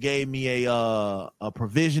 They gave me a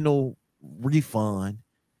provisional refund,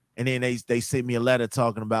 and then they sent me a letter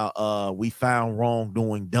talking about we found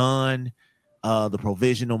wrongdoing done. The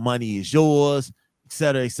provisional money is yours, et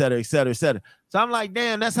cetera, et cetera, et cetera, et cetera. So I'm like,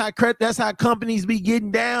 damn, that's how companies be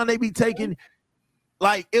getting down. They be taking,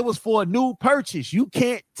 like, it was for a new purchase. You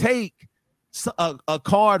can't take a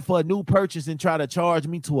card for a new purchase and try to charge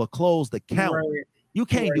me to a closed account. Right. You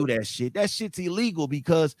can't do that shit. That shit's illegal,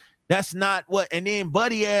 because that's not what. And then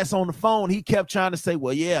buddy ass on the phone, he kept trying to say,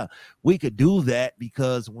 well, yeah, we could do that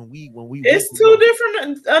because when we it's two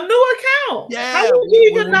different, a new account. Yeah, how would you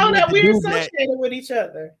even know that we're associated with each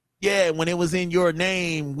other? Yeah, when it was in your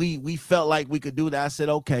name, we felt like we could do that. I said,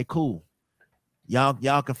 okay, cool.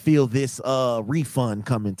 Y'all can feel this refund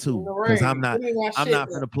coming too, because I'm not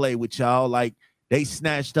gonna play with y'all. Like, they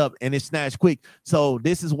snatched up, and it snatched quick. So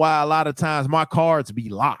this is why a lot of times my cards be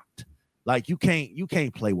locked. Like, you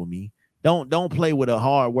can't play with me. Don't play with a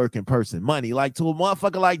hard working person. Money, like, to a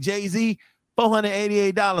motherfucker like Jay-Z,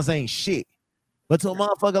 $488 ain't shit. But to a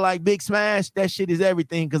motherfucker like Big Smash, that shit is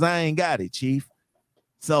everything, because I ain't got it, Chief.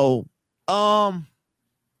 So, payout,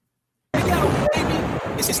 baby.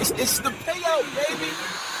 It's the payout, baby.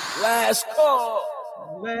 Last call.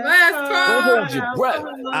 Don't hold your breath.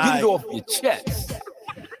 Get it off your chest. All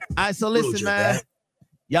right, so listen, man.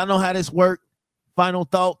 Y'all know how this work. Final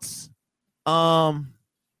thoughts. Y'all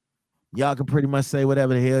can pretty much say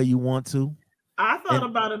whatever the hell you want to. I thought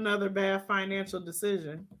about another bad financial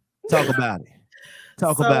decision. Talk about it.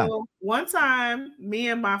 Talk about it. One time, me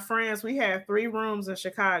and my friends, we had 3 rooms in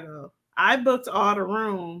Chicago. I booked all the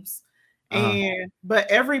rooms,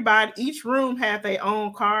 but each room had their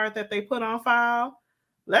own card that they put on file.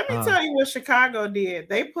 Let me tell you what Chicago did.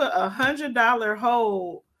 They put $100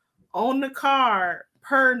 hold on the card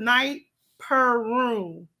per night per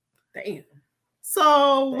room. Damn.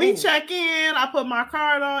 So we check in. I put my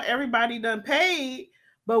card on. Everybody done paid,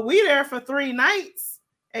 but we there for 3 nights,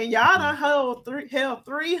 and y'all done held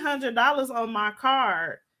 $300 on my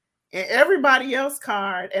card and everybody else's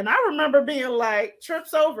card. And I remember being like,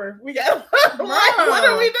 trips over. We got what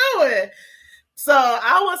are we doing? So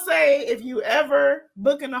I would say, if you ever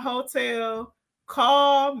book in a hotel,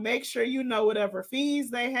 call, make sure you know whatever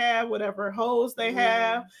fees they have, whatever holds they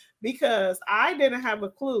have, because I didn't have a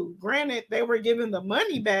clue. Granted, they were giving the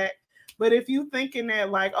money back, but if you thinking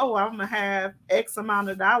that like, oh, I'm gonna have X amount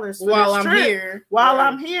of dollars for while this I'm trip, here, while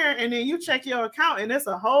I'm here, and then you check your account and there's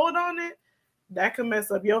a hold on it, that can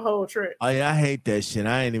mess up your whole trip. Oh yeah, I hate that shit.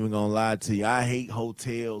 I ain't even gonna lie to you. I hate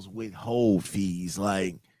hotels with hold fees,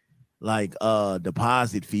 like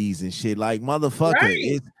deposit fees and shit. Like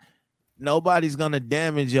motherfucker, nobody's gonna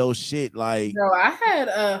damage your shit. Like, no, I had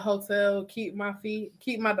a hotel keep my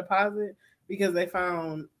deposit because they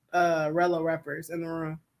found Rello wrappers in the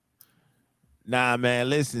room. Nah, man,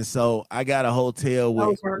 listen. So I got a hotel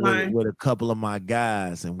with a couple of my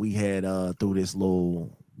guys, and we had through this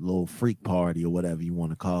little freak party or whatever you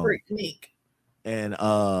want to call it. And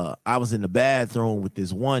I was in the bathroom with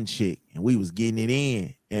this one chick, and we was getting it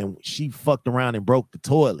in, and she fucked around and broke the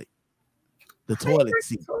toilet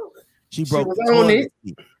seat. She broke the toilet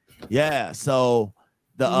seat. Yeah, so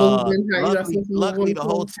luckily the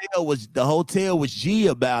hotel was G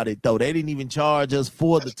about it though. They didn't even charge us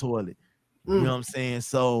for the toilet. You know what I'm saying?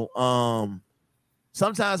 So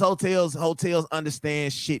sometimes hotels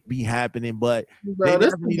understand shit be happening, but they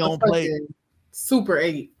definitely don't play Super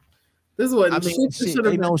 8. This is what shit,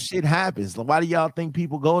 they know shit happens. Why do y'all think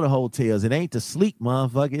people go to hotels? It ain't to sleep,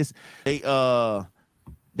 motherfuckers. They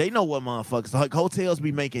know what motherfuckers like. Hotels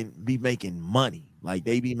be making money. Like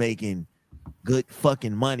they be making good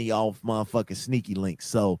fucking money off motherfucking sneaky links.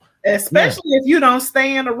 So especially if you don't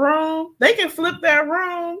stay in a room, they can flip that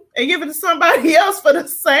room and give it to somebody else for the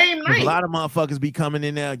same night. A lot of motherfuckers be coming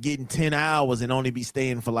in there getting 10 hours and only be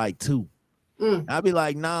staying for like 2. I'd be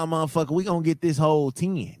like, nah, motherfucker, we gonna get this whole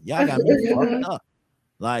 10. Y'all got me fucked up.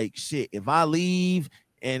 Like shit, if I leave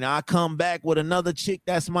and I come back with another chick,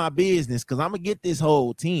 that's my business, because I'm gonna get this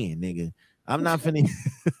whole 10, nigga. I'm not finna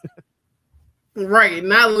right,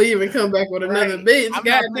 not leave and come back with another bitch.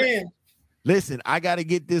 Goddamn. Listen, I gotta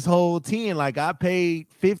get this whole 10. Like I paid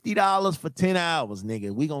 $50 for 10 hours,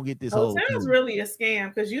 nigga. We gonna get this whole 10. Hotel's really a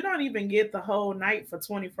scam because you don't even get the whole night for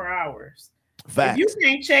 24 hours. Facts. If you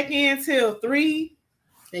can't check in till 3,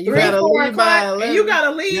 and you gotta leave by 11. And you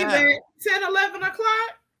gotta leave at 10, 11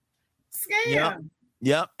 o'clock. Scam.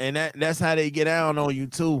 Yep. And that's how they get down on you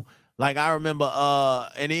too. Like I remember,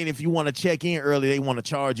 and then if you want to check in early, they want to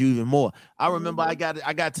charge you even more. I remember I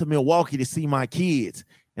got to Milwaukee to see my kids,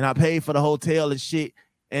 and I paid for the hotel and shit.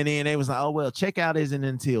 And then they was like, "Oh well, checkout isn't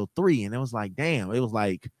until 3," and it was like, "Damn!" It was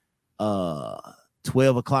like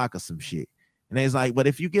 12 o'clock or some shit. And they was like, "But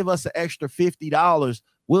if you give us an extra $50,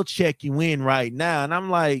 we'll check you in right now." And I'm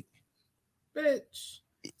like, "Bitch."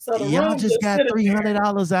 So y'all just got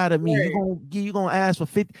 $300 out of me. Right. You gonna ask for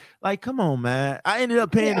 50? Like, come on, man. I ended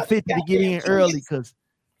up paying the 50 to get in early because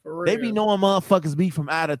they be knowing motherfuckers be from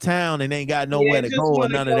out of town and ain't got nowhere to go or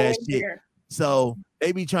none of that shit. So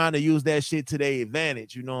they be trying to use that shit to their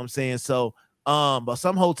advantage. You know what I'm saying? So, but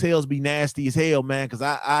some hotels be nasty as hell, man. Because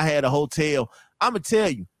I had a hotel. I'm gonna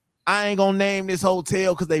tell you, I ain't gonna name this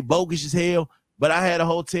hotel because they bogus as hell. But I had a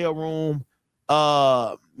hotel room.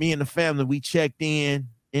 Me and the family, we checked in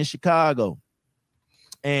Chicago,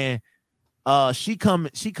 and she come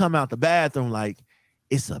out the bathroom like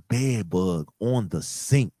it's a bed bug on the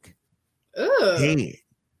sink. Head.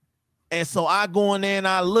 And so I go in there and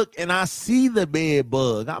I look and I see the bed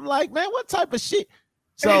bug. I'm like, man, what type of shit?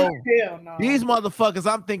 So these motherfuckers,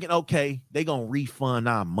 I'm thinking, okay, they gonna refund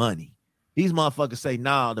our money. These motherfuckers say,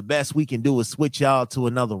 nah, the best we can do is switch y'all to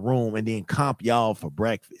another room and then comp y'all for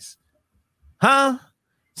breakfast. Huh?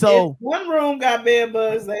 So if one room got bed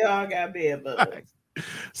bugs, they all got bed bugs.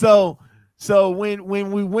 So when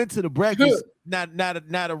we went to the breakfast, now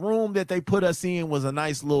the room that they put us in was a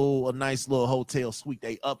nice little hotel suite.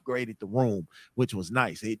 They upgraded the room, which was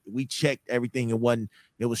nice. We checked everything, it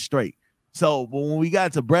was straight. So when we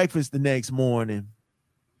got to breakfast the next morning,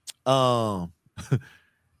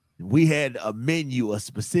 we had a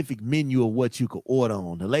specific menu of what you could order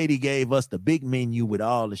on. The lady gave us the big menu with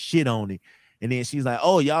all the shit on it. And then she's like,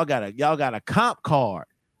 "Oh, y'all got a comp card.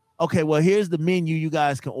 Okay, well, here's the menu. You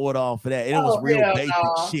guys can order off of that." And it was real basic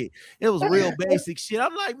shit. It was real basic shit.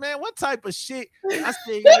 I'm like, man, what type of shit? I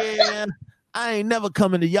said, yeah, I ain't never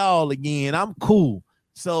coming to y'all again. I'm cool.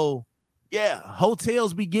 So, yeah,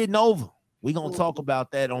 hotels be getting over. We're going to talk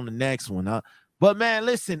about that on the next one. But, man,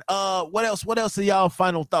 listen, what else are y'all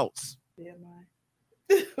final thoughts? Yeah,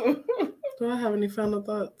 do I have any final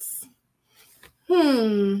thoughts?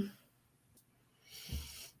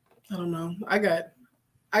 I don't know. I got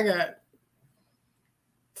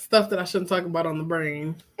stuff that I shouldn't talk about on the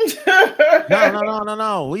brain.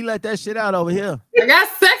 No. We let that shit out over here. I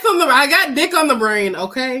got dick on the brain,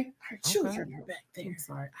 okay? Our children are back there. I'm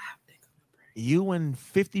sorry. You and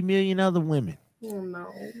 50 million other women. Oh no.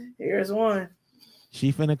 Here's one.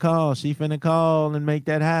 She finna call. She finna call and make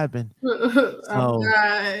that happen. I'm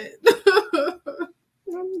not.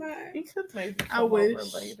 I'm not. He could maybe I come wish.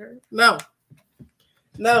 over later. No.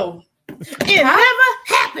 It never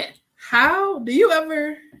happened. How do you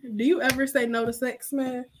ever say no to sex,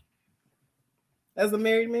 man? As a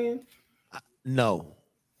married man? No.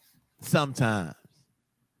 Sometimes.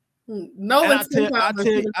 No, and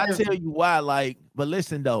I tell you why. Like, but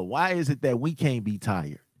listen though, why is it that we can't be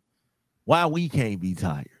tired? Why we can't be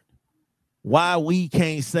tired? Why we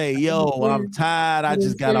can't say, yo, I'm tired. I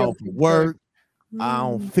just got off work. I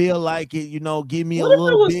don't feel like it. You know, give me a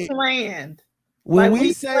little bit. Planned. When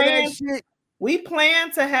we say that shit, we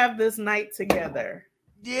plan to have this night together.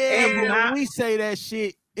 Yeah, when we say that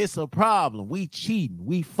shit, it's a problem. We cheating.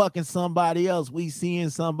 We fucking somebody else. We seeing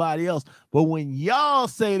somebody else. But when y'all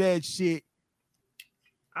say that shit,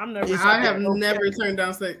 I have never turned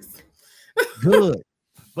down sex. Good.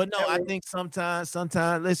 But no, I think sometimes,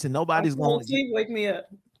 listen, nobody's going to wake me up.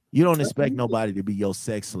 You don't expect nobody to be your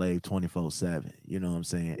sex slave 24/7. You know what I'm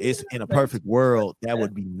saying? It's in a perfect world, that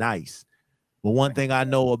would be nice. But one thing I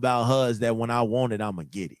know about her is that when I want it, I'm gonna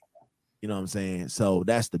get it. You know what I'm saying? So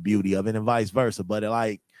that's the beauty of it, and vice versa. But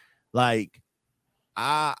like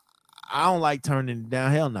I don't like turning it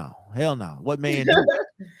down. Hell no. What man do?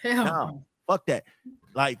 No, fuck that.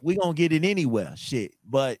 Like, we gonna get it anywhere, shit.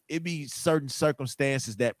 But it be certain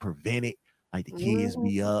circumstances that prevent it. Like the kids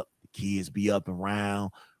be up and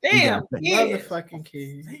around. Damn, motherfucking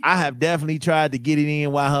kids. I have definitely tried to get it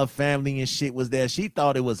in while her family and shit was there. She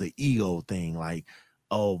thought it was an ego thing. Like,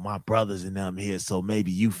 oh, my brothers and them here, so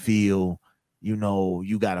maybe you feel, you know,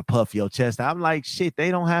 you gotta puff your chest. I'm like, shit, they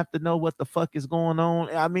don't have to know what the fuck is going on.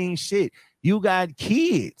 I mean, shit, you got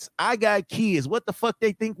kids. I got kids. What the fuck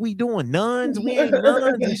they think we doing? Nuns? We ain't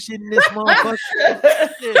nuns and shit in this motherfucker.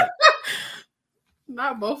 Yeah.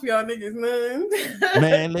 Not both y'all niggas nuns.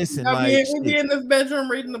 Man, listen, we be in this bedroom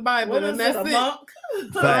reading the Bible, and that's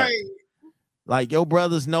it. Right. Like, your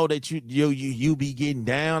brothers know that you be getting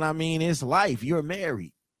down. I mean, it's life. You're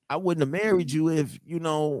married. I wouldn't have married you if, you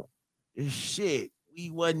know, shit.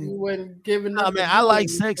 You wasn't giving up. Man, I like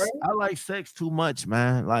sex. Right? I like sex too much,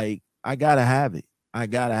 man. Like, I gotta have it. I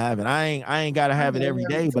ain't gotta have it every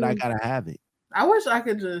day, but I gotta have it. I wish I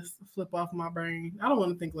could just flip off my brain. I don't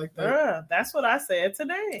want to think like that. That's what I said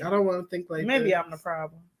today. I don't want to think like that. Maybe I'm the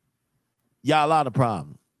problem. Y'all are the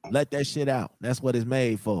problem. Let that shit out. That's what it's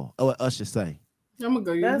made for. Oh, what Usher say. I'm gonna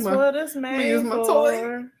go use That's what it's made for.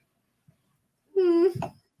 Toy.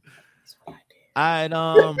 All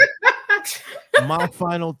right, my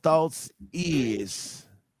final thoughts is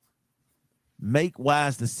make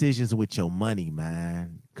wise decisions with your money,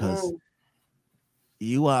 man. Because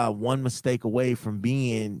you are one mistake away from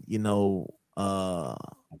being, you know,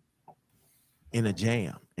 in a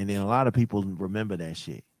jam. And then a lot of people remember that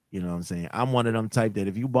shit. You know what I'm saying? I'm one of them type that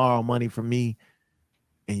if you borrow money from me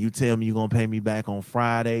and you tell me you're going to pay me back on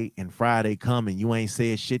Friday and Friday come and you ain't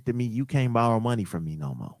said shit to me, you can't borrow money from me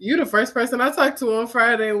no more. You the first person I talked to on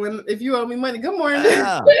Friday if you owe me money. Good morning.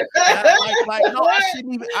 Yeah. No,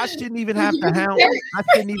 I shouldn't even have to hound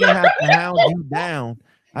you down.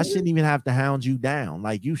 I shouldn't even have to hound you down.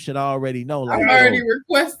 Like, you should already know. Like, I'm already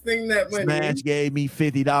requesting that money. Smash gave me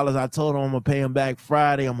 $50. I told him I'm gonna pay him back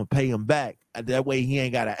Friday. I'm gonna pay him back. That way he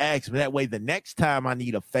ain't gotta ask me. That way the next time I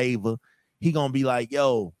need a favor, he gonna be like,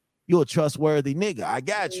 yo, you a trustworthy nigga. I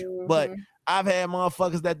got you. Mm-hmm. But I've had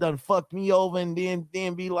motherfuckers that done fucked me over and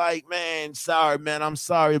then be like, man, sorry, man. I'm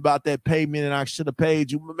sorry about that payment and I should have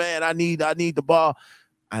paid you. But man, I need the ball.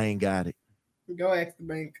 I ain't got it. Go ask the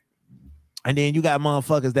bank. And then you got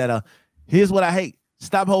motherfuckers that here's what I hate.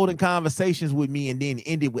 Stop holding conversations with me and then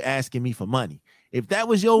end it with asking me for money. If that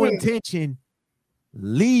was your intention,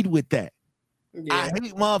 lead with that. Yeah. I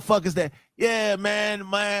hate motherfuckers that,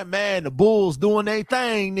 man, the Bulls doing their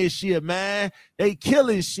thing this year, man. They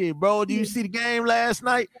killing shit, bro. Do you see the game last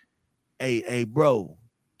night? Hey, bro,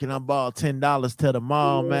 can I borrow $10 till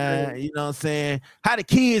tomorrow, man? You know what I'm saying? How the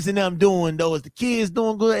kids and them doing, though? Is the kids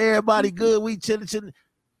doing good? Everybody good? We chilling.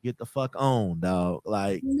 Get the fuck on, dog.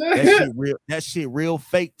 Like, that shit real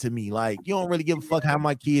fake to me. Like, you don't really give a fuck how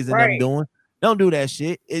my kids and them doing. Don't do that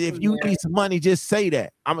shit. If you need some money, just say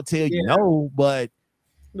that. I'm gonna tell you no, but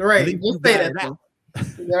right, just say that.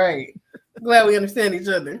 Right. Glad we understand each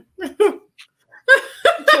other.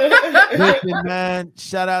 Listen, man,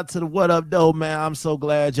 shout out to the What Up Doe, man. I'm so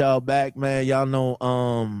glad y'all back, man. Y'all know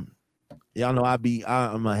I'm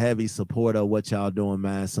a heavy supporter of what y'all doing,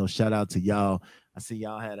 man. So shout out to y'all. I see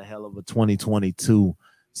y'all had a hell of a 2022.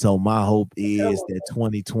 So my hope is that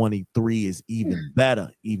 2023 is even better,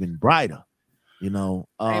 even brighter. You know,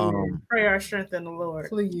 pray our strength in the Lord,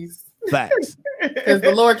 please. Facts. Because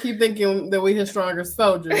the Lord keep thinking that we his strongest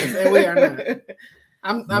soldiers, and we are not.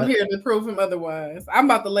 I'm here to prove him otherwise. I'm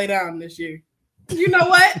about to lay down this year. You know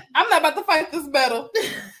what? I'm not about to fight this battle.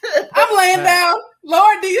 I'm laying down.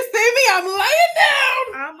 Lord, do you see me? I'm laying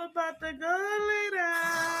down. I'm about to go lay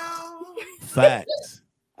down. Facts.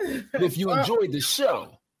 If you enjoyed the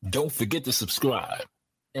show, don't forget to subscribe.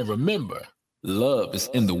 And remember, love is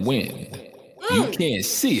in the wind. You can't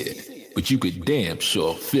see it, but you could damn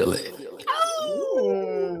sure feel it.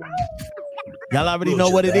 Y'all already know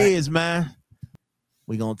what it is, man.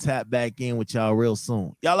 We're going to tap back in with y'all real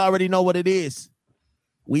soon. Y'all already know what it is.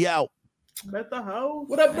 We out. Bet the hoe.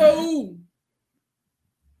 What up, Doe?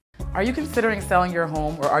 Are you considering selling your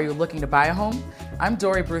home or are you looking to buy a home? I'm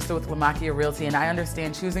Dory Brewster with Lamakia Realty, and I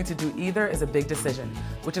understand choosing to do either is a big decision,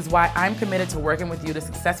 which is why I'm committed to working with you to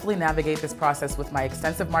successfully navigate this process with my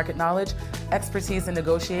extensive market knowledge, expertise in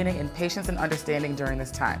negotiating, and patience and understanding during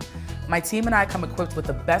this time. My team and I come equipped with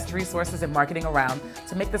the best resources and marketing around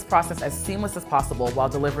to make this process as seamless as possible while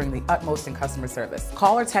delivering the utmost in customer service.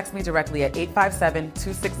 Call or text me directly at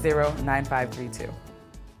 857-260-9532.